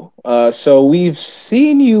 Michael, so we've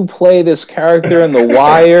seen you play this character in The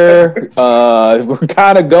Wire. We're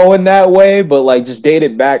kind of going that way, but like just date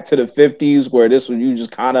it back to the 50s where this was you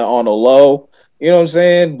just kind of on a low. You know what I'm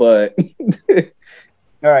saying? But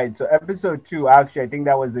all right, so episode 2, actually, I think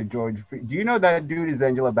that was a George. Do you know that dude is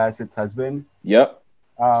Angela Bassett's husband? Yep.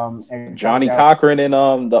 And Johnny Cochran in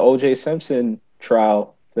the O.J. Simpson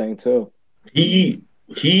trial thing too. He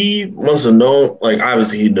must have known. Like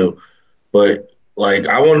obviously he knew, but like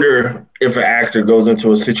I wonder if an actor goes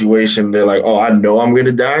into a situation they're like, oh, I know I'm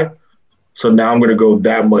gonna die, so now I'm gonna go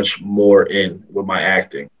that much more in with my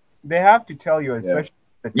acting. They have to tell you, especially.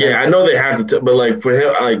 Yeah, I know they have to, but like for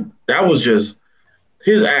him, like that was just.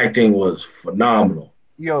 His acting was phenomenal.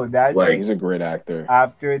 Yo, that's like he's a great actor.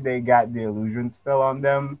 After they got the illusion spell on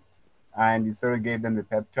them, and he sort of gave them the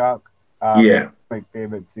pep talk. My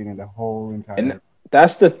favorite scene in the whole entire. And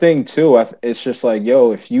that's the thing too. It's just like,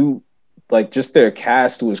 yo, if you like, just their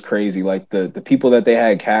cast was crazy. Like the people that they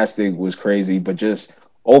had casting was crazy, but just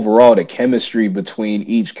overall the chemistry between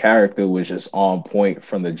each character was just on point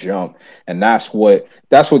from the jump, and that's what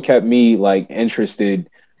kept me like interested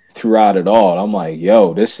throughout it all. And I'm like,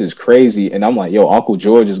 yo, this is crazy. And I'm like, yo, Uncle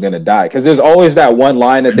George is gonna die, because there's always that one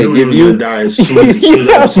line that they give you. Die as soon as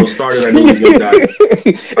the episode started. I knew he was gonna die.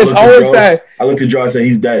 It's always that. I looked at Joe. I said,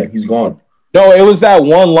 "He's dead. He's gone." No, it was that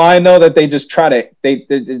one line though that they just try to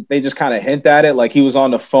they just kind of hint at it. Like he was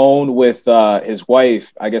on the phone with his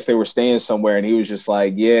wife. I guess they were staying somewhere, and he was just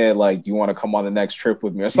like, "Yeah, like, do you want to come on the next trip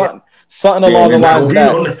with me or something?" Yeah. Something along the lines of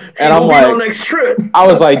that. And I'm like, next trip. I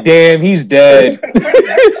was like, "Damn, he's dead."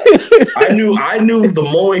 I knew the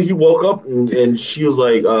moment he woke up, and she was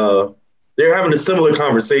like, they're having a similar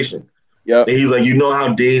conversation. Yep. And he's like, you know how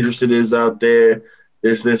dangerous it is out there,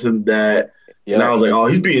 this and that. Yep. And I was like, oh,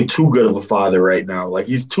 he's being too good of a father right now. Like,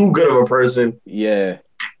 he's too good of a person. Yeah.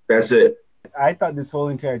 That's it. I thought this whole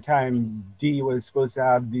entire time Dee was supposed to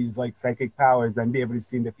have these like psychic powers and be able to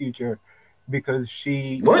see in the future, because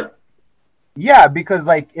she... What? Yeah, because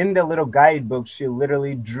like in the little guidebook, she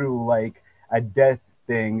literally drew like a death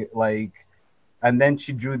thing, like, and then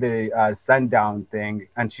she drew the sundown thing,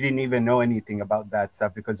 and she didn't even know anything about that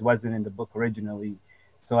stuff because it wasn't in the book originally.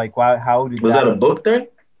 So like, how did was that a book thing?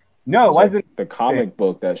 No, it wasn't the comic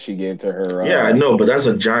book that she gave to her. Yeah, I know, but that's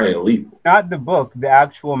a giant leap. Not the book, the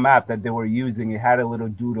actual map that they were using. It had a little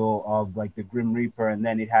doodle of like the Grim Reaper, and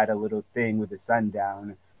then it had a little thing with the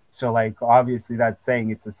sundown. So like, obviously that's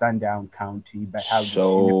saying it's a sundown county. But how?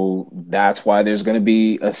 So that's why there's gonna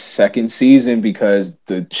be a second season, because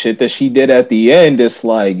the shit that she did at the end, it's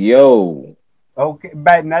like, yo. Okay,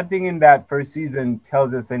 but nothing in that first season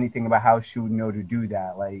tells us anything about how she would know to do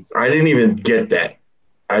that. Like, I didn't even get that.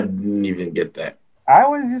 I didn't even get that. I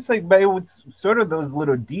was just like, but it was sort of those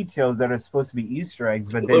little details that are supposed to be Easter eggs,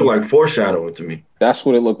 but It then looked like foreshadowing to me. That's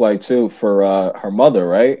what it looked like too for her mother,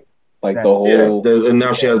 right? Like the Yeah, whole and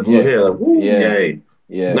now she has blue yeah, hair. Like, woo, yeah, yay!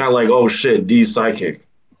 yeah, Not like, oh shit, D's psychic.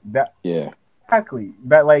 that yeah. exactly.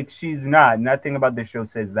 But like, she's not. Nothing about the show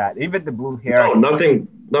says that. Even the blue hair, No, nothing.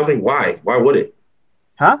 Why? Why would it?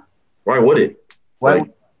 huh? Why would it? Why?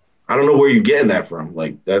 Like, I don't know where you're getting that from.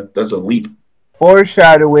 Like that's a leap.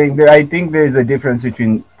 Foreshadowing. I think there's a difference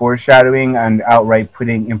between foreshadowing and outright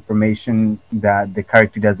putting information that the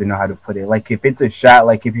character doesn't know how to put it. Like if it's a shot,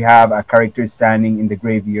 like if you have a character standing in the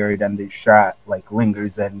graveyard and the shot like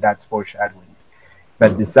lingers, then that's foreshadowing.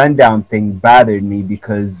 But the sundown thing bothered me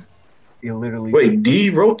because it literally. Wait, D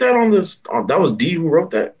wrote that on this? That was D who wrote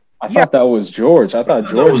that? I thought that was George. I thought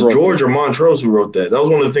That George was wrote George or Montrose who wrote that. That was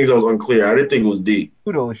one of the things that was unclear. I didn't think it was D.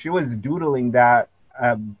 Doodle. She was doodling that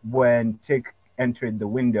when Tick entered the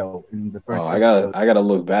window in the first episode. I gotta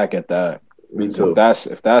look back at that. Me 'Cause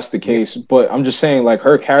too. if that's the case, but I'm just saying, like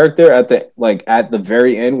her character at the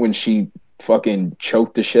very end when she fucking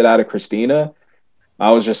choked the shit out of Christina,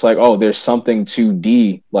 I was just like, oh, there's something to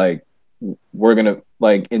D. Like we're gonna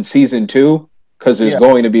like in season 2 because there's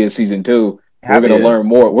going to be a season 2. We're gonna learn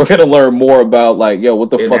more. We're gonna learn more about like, yo,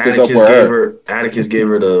 what the fuck is up with her? Atticus gave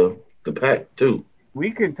her the pet too.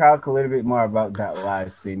 We could talk a little bit more about that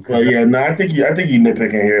last scene. Well, yeah, no, I think you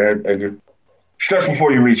nitpicking here, Edgar. Stretch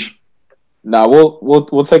before you reach. Nah,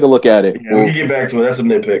 we'll take a look at it. Yeah, we can get back to it. That's a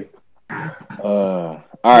nitpick. All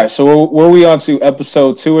right. So where are we on to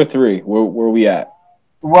episode 2 or 3? Where we at?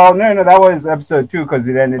 Well, no, that was episode 2 because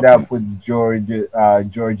it ended up with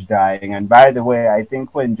George dying. And by the way, I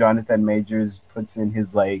think when Jonathan Majors puts in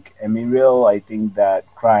his like Emmy reel, I think that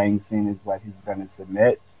crying scene is what he's gonna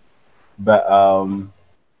submit. But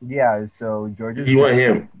yeah. So George's. He went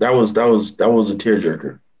him. That was a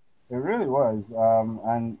tearjerker. It really was.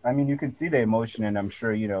 And I mean, you could see the emotion, and I'm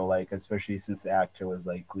sure like especially since the actor was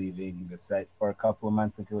like leaving the set for a couple of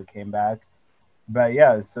months until it came back. But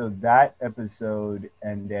yeah, so that episode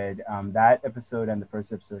ended. That episode and the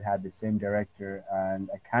first episode had the same director, and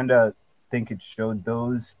I kind of think it showed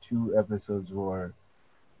those 2 episodes were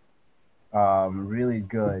really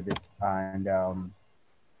good. And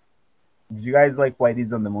did you guys like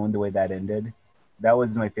Whitey's on the Moon the way that ended? That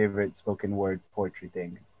was my favorite spoken word poetry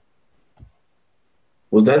thing.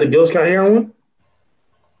 Was that the Gil Scott Heron one?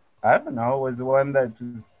 I don't know. It was the one that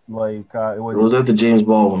was like it was. Or was that the James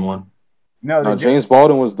Baldwin one? No, James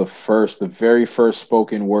Baldwin was the very first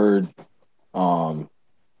spoken word.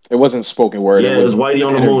 It wasn't spoken word. Yeah, it was Whitey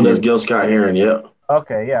on the Moon. That's Gil Scott Heron. Yeah.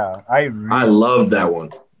 Okay, yeah, I loved that one.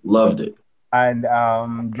 Loved it. And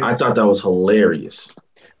I thought that was hilarious.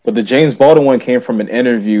 But the James Baldwin one came from an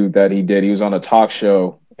interview that he did. He was on a talk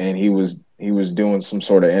show and he was doing some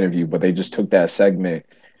sort of interview, but they just took that segment.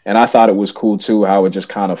 And I thought it was cool too, how it just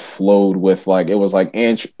kind of flowed with like, it was like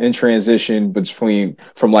in transition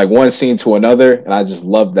from like one scene to another. And I just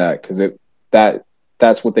loved that because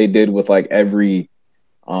that's what they did with like every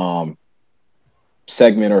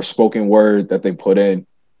segment or spoken word that they put in.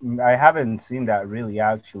 I haven't seen that really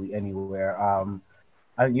actually anywhere.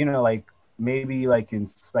 Like maybe like in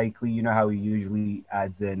Spike Lee, you know how he usually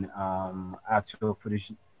adds in actual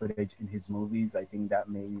footage in his movies. I think that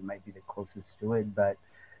might be the closest to it, but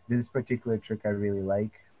this particular trick I really like.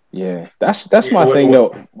 Yeah, that's my thing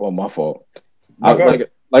though. Well, my fault. Okay.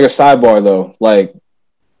 Like a sidebar though. Like,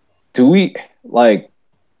 do we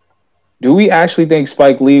actually think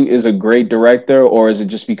Spike Lee is a great director, or is it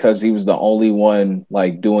just because he was the only one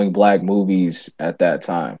like doing black movies at that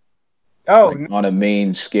time? Oh, like, on a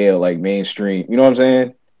main scale, like mainstream. You know what I'm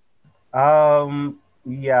saying?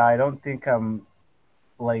 Yeah, I don't think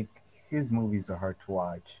like his movies are hard to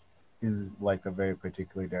watch. He's like a very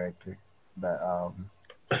particular director, but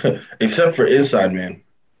except for Inside Man.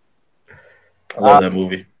 I love that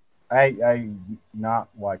movie. I not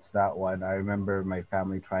watched that one. I remember my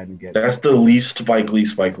family trying to get. That's the least Spike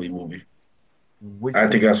Lee movie. I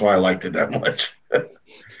think that's why I liked it that much. Like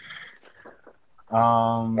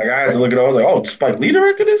I had to look at it. I was like, "Oh, Spike Lee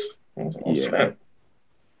directed this?" I was like, "Oh, snap."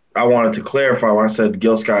 I wanted to clarify when I said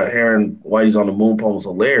Gil Scott Heron, Whitey's on the Moon poem was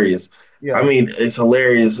hilarious. Yeah. I mean, it's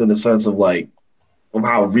hilarious in the sense of like of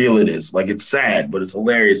how real it is. Like it's sad, but it's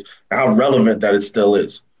hilarious. How relevant that it still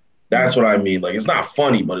is. That's what I mean. Like it's not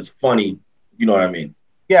funny, but it's funny. You know what I mean?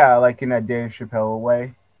 Yeah, like in a Dave Chappelle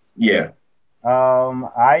way. Yeah.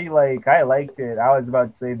 I liked it. I was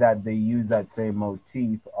about to say that they use that same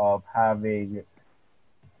motif of having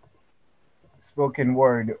spoken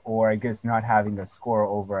word, or I guess not having a score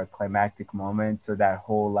over a climactic moment. So that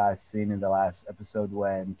whole last scene in the last episode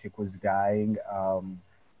when Tick was dying,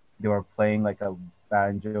 they were playing like a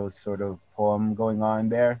banjo sort of poem going on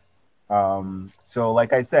there. So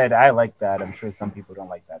like I said, I like that. I'm sure some people don't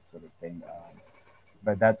like that sort of thing.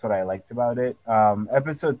 But that's what I liked about it.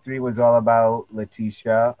 Episode 3 was all about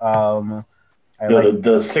Letitia.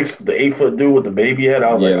 The 8 foot dude with the baby head.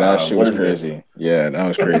 I was like, that shit what was is crazy. this? Yeah, that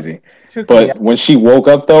was crazy. Took me But when she woke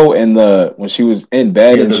up though, when she was in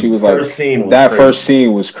bed and she was like, first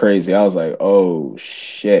scene was crazy. I was like, oh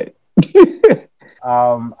shit.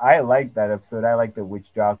 I like that episode. I like the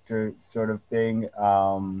witch doctor sort of thing.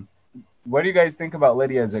 What do you guys think about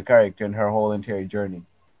Lydia as a character and her whole entire journey?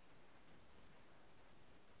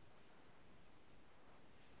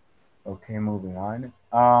 Okay, moving on.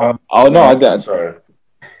 Sorry.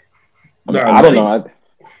 I don't know.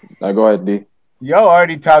 I go ahead, D. Yo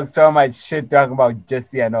already talked so much shit talking about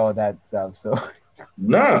Jesse and all that stuff. So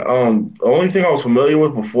the only thing I was familiar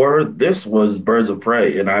with before her, this was Birds of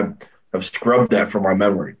Prey, and I have scrubbed that from my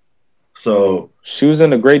memory. So she was in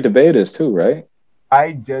The Great Debaters too, right?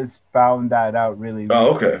 I just found that out really.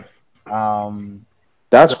 Oh, okay.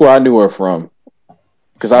 That's where I knew her from.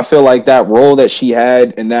 Because I feel like that role that she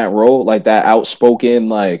had in that role, like that outspoken,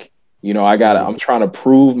 like, you know, I'm trying to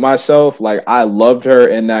prove myself. Like, I loved her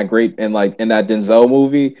in that in that Denzel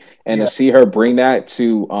movie. And to see her bring that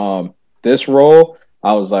to this role,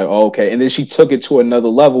 I was like, oh, okay. And then she took it to another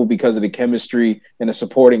level because of the chemistry and the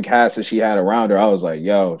supporting cast that she had around her. I was like,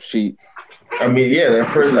 yo, that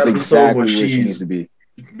first episode exactly when where she needs to be.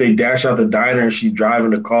 They dash out the diner and she's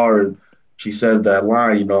driving the car and she says that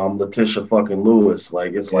line, you know, I'm Letitia fucking Lewis.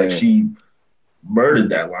 Like, it's like she murdered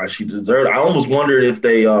that line. She deserved it. I almost wondered if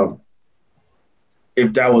that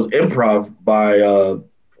was improv by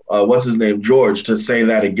what's his name, George, to say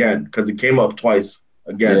that again, because it came up twice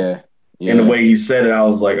again. Yeah. And the way he said it, I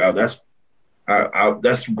was like, oh,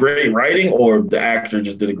 that's great writing, or the actor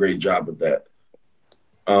just did a great job with that.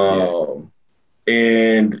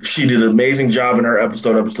 And she did an amazing job in her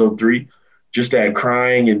episode 3. Just that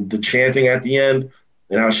crying and the chanting at the end,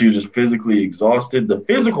 and how she was just physically exhausted. The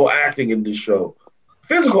physical acting in this show,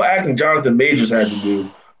 Jonathan Majors had to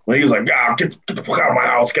do when he was like, get the fuck out of my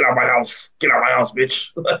house, get out of my house,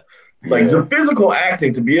 bitch. The physical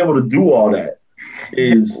acting to be able to do all that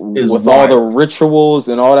is with wild. All the rituals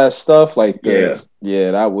and all that stuff.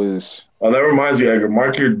 That was. Oh, that reminds me, Edgar,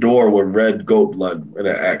 mark your door with red goat blood and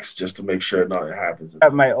an X just to make sure nothing happens.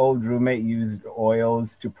 My old roommate used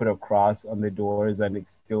oils to put a cross on the doors, and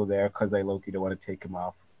it's still there because I low-key don't want to take him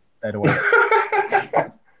off. I don't want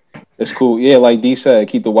to. It's cool. Yeah, like D said,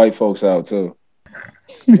 keep the white folks out too.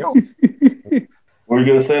 What were you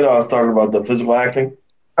gonna say though? I was talking about the physical acting.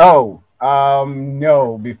 Oh,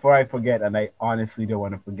 no, before I forget, and I honestly don't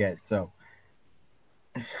want to forget. So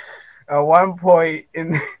at one point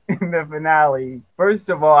in the finale, first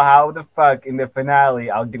of all, how the fuck in the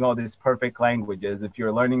finale I'll do all these perfect languages? If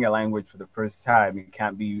you're learning a language for the first time, you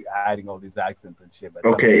can't be adding all these accents and shit. But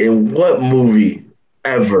okay, in what movie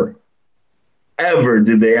ever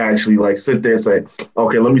did they actually sit there and say,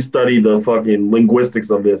 okay, let me study the fucking linguistics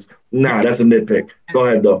of this? Nah, that's a nitpick. Go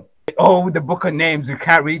ahead though. Oh, the book of names. We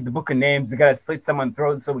can't read the book of names. We gotta slit someone's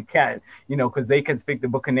throat so we can't, because they can speak the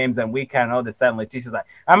book of names and we can't. All the sudden, Letitia's like,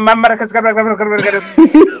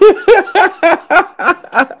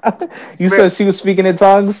 You said she was speaking in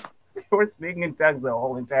tongues? We're speaking in tongues the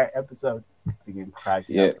whole entire episode.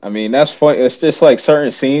 Yeah, I mean, that's funny. It's just like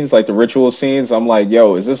certain scenes, like the ritual scenes. I'm like,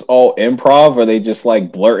 yo, is this all improv? Or are they just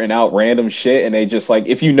like blurting out random shit? And they just like,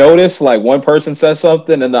 if you notice, like one person says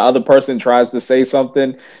something and the other person tries to say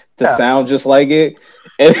something to sound just like it.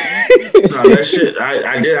 That shit,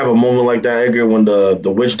 I did have a moment like that, Edgar, when the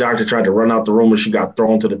witch doctor tried to run out the room and she got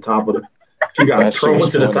thrown to the top of the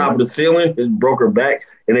top of the ceiling and broke her back,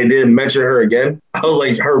 and they didn't mention her again. I was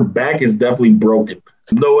like, her back is definitely broken.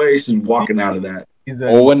 There's no way she's walking out of that.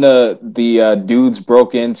 Or when the dudes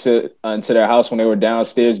broke into their house when they were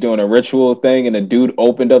downstairs doing a ritual thing, and the dude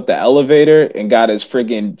opened up the elevator and got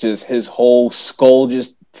his whole skull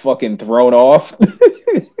just fucking thrown off.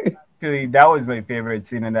 Actually, that was my favorite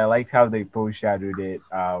scene, and I like how they foreshadowed it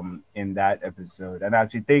in that episode. And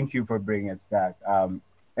actually, thank you for bringing us back.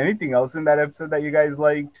 Anything else in that episode that you guys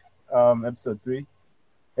liked? Episode 3.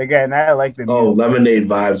 Again, I like the Lemonade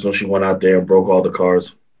vibes when she went out there and broke all the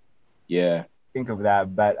cars. Yeah. Think of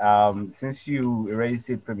that, but since you erased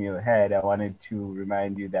it from your head, I wanted to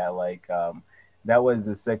remind you that that was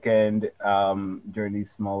the second Journey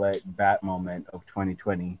Smollett bat moment of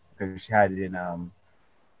 2020, because she had it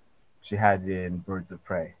in Birds of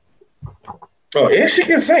Prey. Oh, and she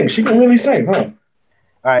can sing. She can really sing, huh?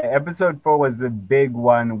 All right, episode 4 was the big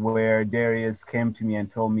one where Darius came to me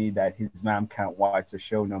and told me that his mom can't watch the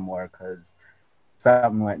show no more because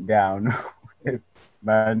something went down with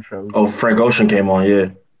Mantros. Oh, Frank Ocean came on, yeah.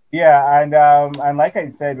 Yeah, and like I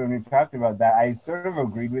said when we talked about that, I sort of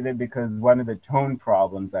agreed with it because one of the tone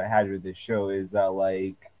problems I had with this show is that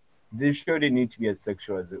like this show didn't need to be as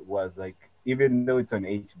sexual as it was. Like even though it's on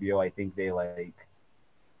HBO, I think they like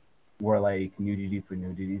were like nudity for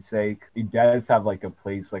nudity's sake. It does have like a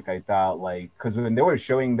place, like I thought, like because when they were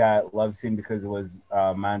showing that love scene, because it was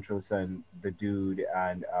Mantros and the dude,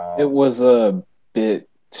 and It was a bit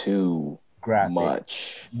too graphic.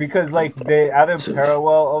 much. Because like the other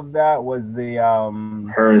parallel of that was the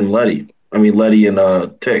her and Letty. I mean Letty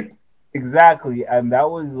and Tick. exactly, and that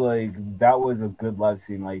was a good love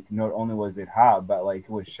scene. Like not only was it hot, but like it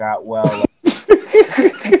was shot well. Like...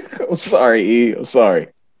 I'm sorry, E. I'm sorry.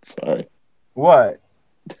 What?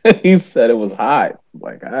 He said it was hot.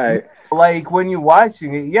 Like, all right. Like when you're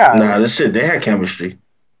watching it, yeah. Nah, this shit, they had chemistry.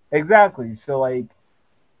 Exactly. So like,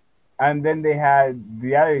 and then they had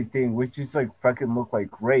the other thing, which just like fucking looked like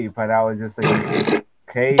rape, and I was just like,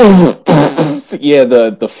 okay. Yeah,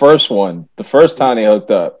 the first one, the first time they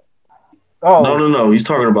hooked up. Oh no. He's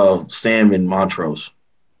talking about Sam and Montrose.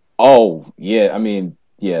 Oh yeah, I mean,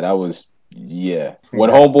 yeah, that was When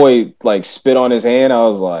homeboy like spit on his hand, I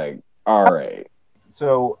was like, all right.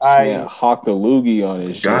 So I hawked the loogie on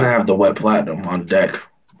his. Gotta have the wet platinum on deck,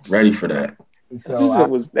 ready for that. So it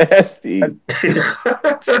was nasty.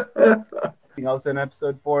 Also in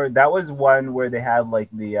episode 4, that was one where they had like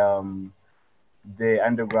the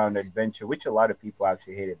underground adventure, which a lot of people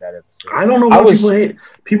actually hated that episode. I don't know why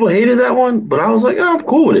people hated that one, but I was like, oh, I'm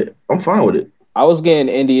cool with it. I'm fine with it. I was getting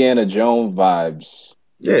Indiana Jones vibes.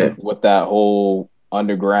 Yeah. With that whole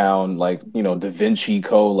underground, like, Da Vinci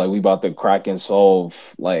Code, like we about to crack and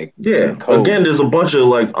solve, like, code. Again, there's a bunch of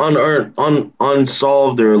like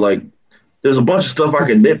unsolved, or like there's a bunch of stuff I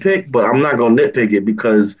can nitpick, but I'm not gonna nitpick it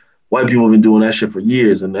because white people have been doing that shit for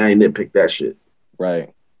years, and I ain't nitpick that shit.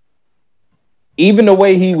 Right. Even the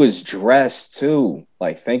way he was dressed too,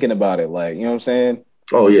 like thinking about it, like, you know what I'm saying?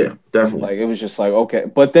 Oh yeah, definitely. Like it was just like, okay,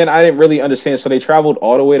 but then I didn't really understand. So they traveled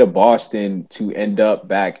all the way to Boston to end up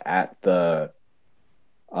back at the.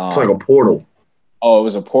 It's like a portal. Oh, it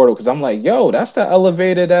was a portal because I'm like, yo, that's the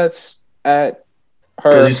elevator that's at her.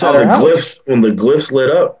 Because you saw the glyphs when the glyphs lit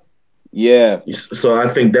up. Yeah. So I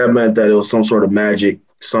think that meant that it was some sort of magic,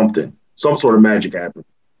 some sort of magic happened.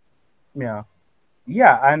 Yeah.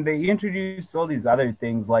 Yeah, and they introduced all these other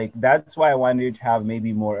things. Like that's why I wanted to have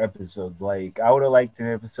maybe more episodes. Like I would have liked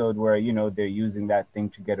an episode where they're using that thing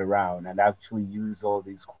to get around and actually use all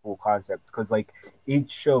these cool concepts. Because like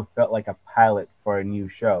each show felt like a pilot for a new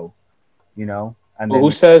show, And well,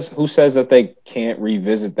 who says that they can't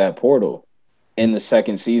revisit that portal in the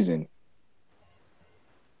second season?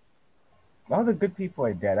 All the good people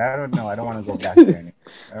are dead. I don't know. I don't want to go back there.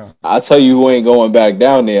 I'll tell you who ain't going back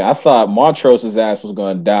down there. I thought Montrose's ass was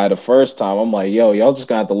going to die the first time. I'm like, yo, y'all just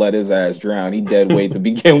going to have to let his ass drown. He dead weight to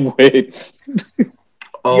begin with.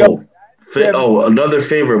 Another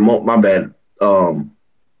favorite. My bad. I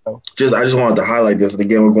just wanted to highlight this. And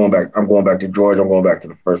again, I'm going back to George. I'm going back to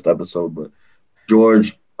the first episode. But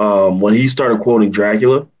George, when he started quoting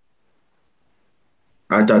Dracula,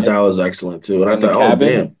 I thought that was excellent too. And I thought, oh,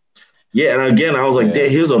 damn. Yeah, and again, I was like,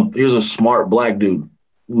 here's a smart black dude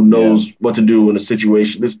who knows what to do in a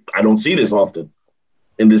situation. I don't see this often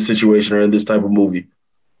in this situation or in this type of movie.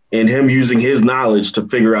 And him using his knowledge to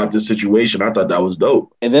figure out this situation, I thought that was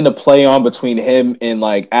dope. And then the play on between him and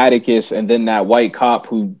like Atticus and then that white cop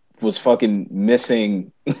who was fucking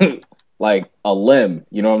missing like a limb.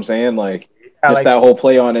 You know what I'm saying? Like that whole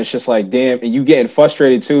play on, it's just like, damn. And you getting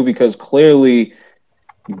frustrated too because clearly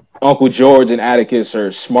Uncle George and Atticus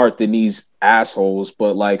are smart than these assholes,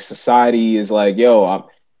 but like society is like, yo,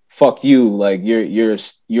 fuck you, like you're a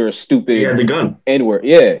stupid. He had the gun. N-word.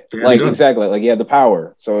 Yeah, like exactly, like he had the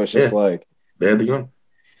power. So it's just like they had the gun.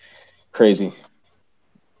 Crazy.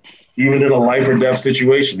 Even in a life or death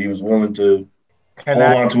situation, he was willing to hold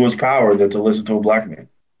on to his power than to listen to a black man.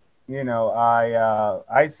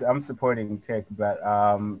 I'm supporting Tick, but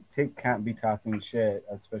Tick can't be talking shit,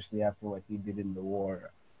 especially after what he did in the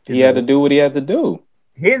war. He had to do what he had to do.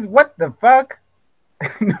 What the fuck?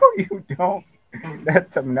 No, you don't.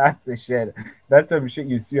 That's some Nazi shit. That's some shit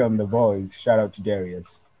you see on The Boys. Shout out to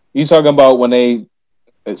Darius. You talking about when they?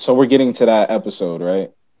 So we're getting to that episode,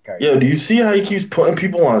 right? Okay. Yeah. Do you see how he keeps putting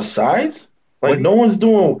people on sides? Like no one's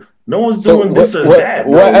doing this or that.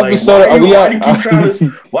 Bro. What episode are we at?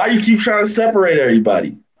 Why do you keep trying to separate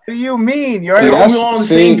everybody? do you mean? You're See, Are that's we all on the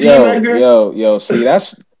see, same team, Edgar? yo. See,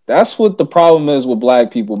 that's what the problem is with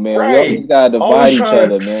black people, man. We always Right. gotta divide Always each trying other, to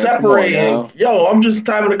man. Come on separate now, and yo, I'm just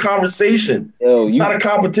having a conversation. yo. It's not a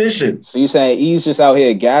competition. So you saying E's just out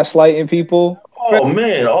here gaslighting people? Oh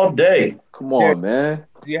man, all day. Come on, man.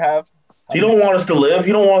 Do you have? He don't want us to live.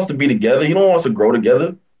 He don't want us to be together. He don't want us to grow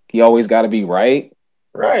together. He always got to be right.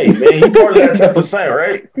 Right, man. He part of that 10%,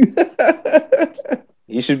 right?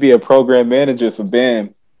 He should be a program manager for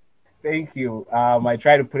BAM. Thank you. I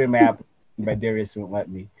tried to put in my app, but Darius won't let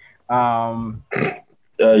me.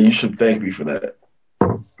 You should thank me for that.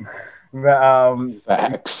 But,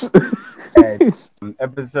 Facts.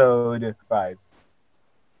 episode 5.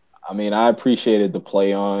 I mean, I appreciated the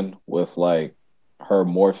play on with like her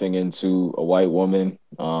morphing into a white woman.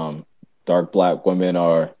 Dark black women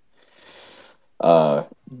are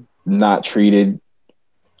not treated,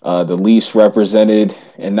 the least represented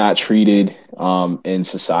and not treated in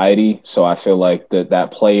society. So I feel like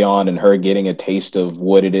that play on and her getting a taste of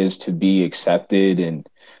what it is to be accepted and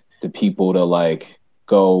the people to like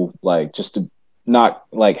go like just to not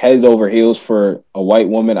like head over heels for a white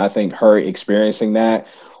woman. I think her experiencing that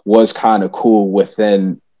was kind of cool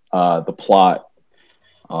within the plot.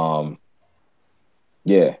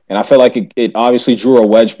 Yeah, and I feel like it obviously drew a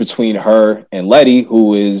wedge between her and Letty,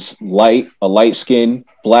 who is a light-skinned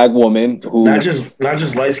black woman who not just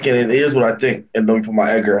light skin. It is what I think. And don't put my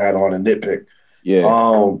Edgar hat on and nitpick. Yeah.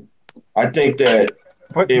 I think that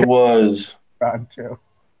it was.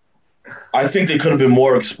 I think they could have been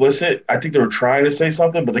more explicit. I think they were trying to say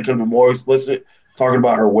something, but they could have been more explicit, talking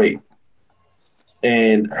about her weight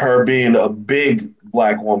and her being a big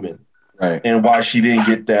black woman. Right. And why she didn't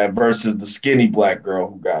get that versus the skinny black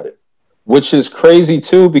girl who got it. Which is crazy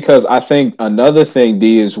too, because I think another thing,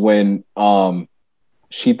 D, is when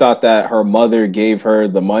she thought that her mother gave her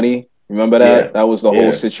the money. Remember that? Yeah. That was the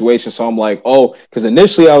whole situation. So I'm like, oh, because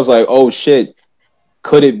initially I was like, oh shit,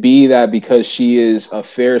 could it be that because she is a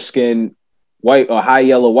fair-skinned a high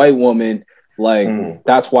yellow white woman, like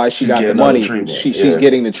that's why she's got the money. She's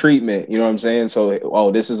getting the treatment. You know what I'm saying?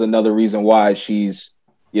 So this is another reason why she's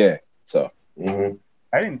So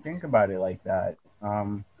I didn't think about it like that.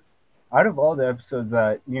 Out of all the episodes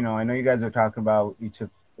that I know you guys are talking about each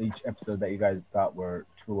episode that you guys thought were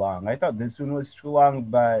too long. I thought this one was too long,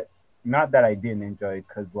 but not that I didn't enjoy it,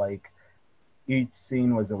 because like each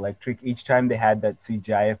scene was electric. Each time they had that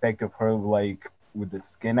CGI effect of her like with the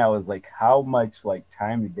skin, I was like, how much like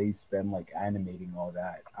time did they spend like animating all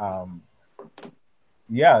that?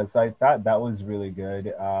 So I thought that was really good.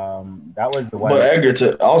 That was the one. But Edgar,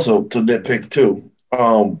 to nitpick too.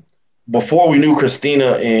 Before we knew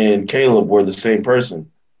Christina and Caleb were the same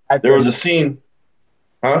person, there was a scene.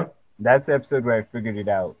 Huh? That's the episode where I figured it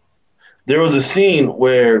out. There was a scene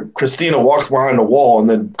where Christina walks behind the wall and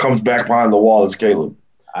then comes back behind the wall as Caleb.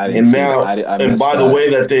 By the way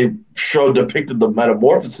that they depicted the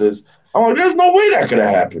metamorphosis, I'm like, there's no way that could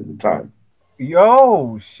have happened in time.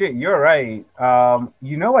 Yo, shit, you're right.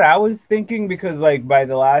 You know what I was thinking? Because like by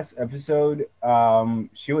the last episode,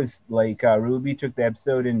 she was like Ruby took the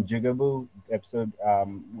episode in Jigaboo episode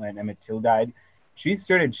when Emmett Till died. She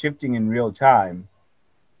started shifting in real time.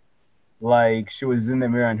 Like she was in the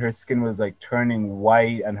mirror and her skin was like turning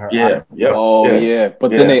white and her eyes.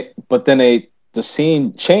 But then the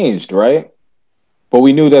scene changed, right? But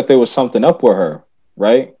we knew that there was something up with her,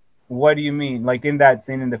 right? What do you mean? Like in that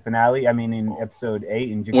scene in the finale? I mean, in episode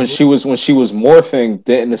 8, when she was morphing,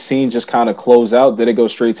 didn't the scene just kind of close out? Did it go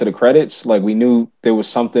straight to the credits? Like we knew there was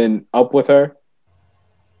something up with her.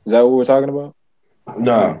 Is that what we're talking about?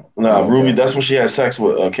 No, okay. Ruby. That's when she had sex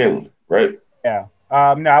with Caleb, right? Yeah.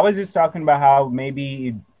 No, I was just talking about how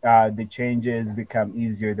maybe the changes become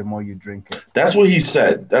easier the more you drink it. That's what he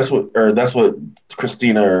said. That's what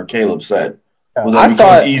Christina or Caleb said. Was that it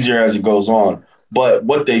becomes easier as it goes on. But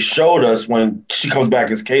what they showed us when she comes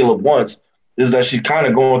back as Caleb once is that she's kind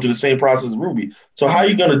of going through the same process as Ruby. So how are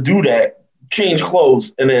you going to do that, change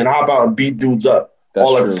clothes, and then hop out and beat dudes up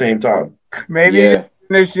all at the same time? Maybe as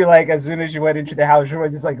soon as she went into the house, she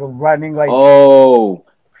was just like running like... Oh,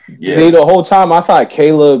 see, the whole time I thought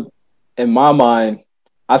Caleb, in my mind,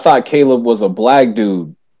 I thought Caleb was a black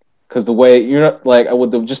dude. Because the way,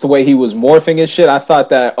 with just the way he was morphing and shit, I thought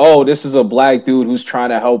that, this is a black dude who's trying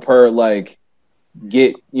to help her, like,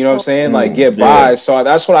 get, you know what I'm saying? Like, get by. So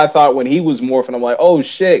that's what I thought when he was morphing. I'm like, oh,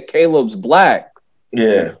 shit, Caleb's black.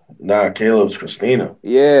 Yeah. Nah, Caleb's Christina.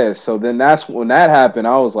 Yeah, so then that's when that happened.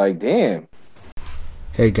 I was like, damn.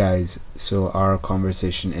 Hey, guys. So our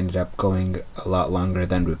conversation ended up going a lot longer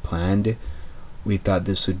than we planned. We thought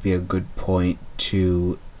this would be a good point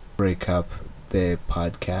to break up the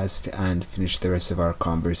podcast and finish the rest of our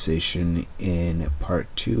conversation in part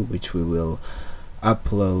 2, which we will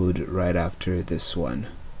upload right after this one.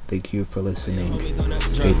 Thank you for listening.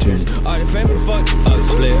 Stay tuned.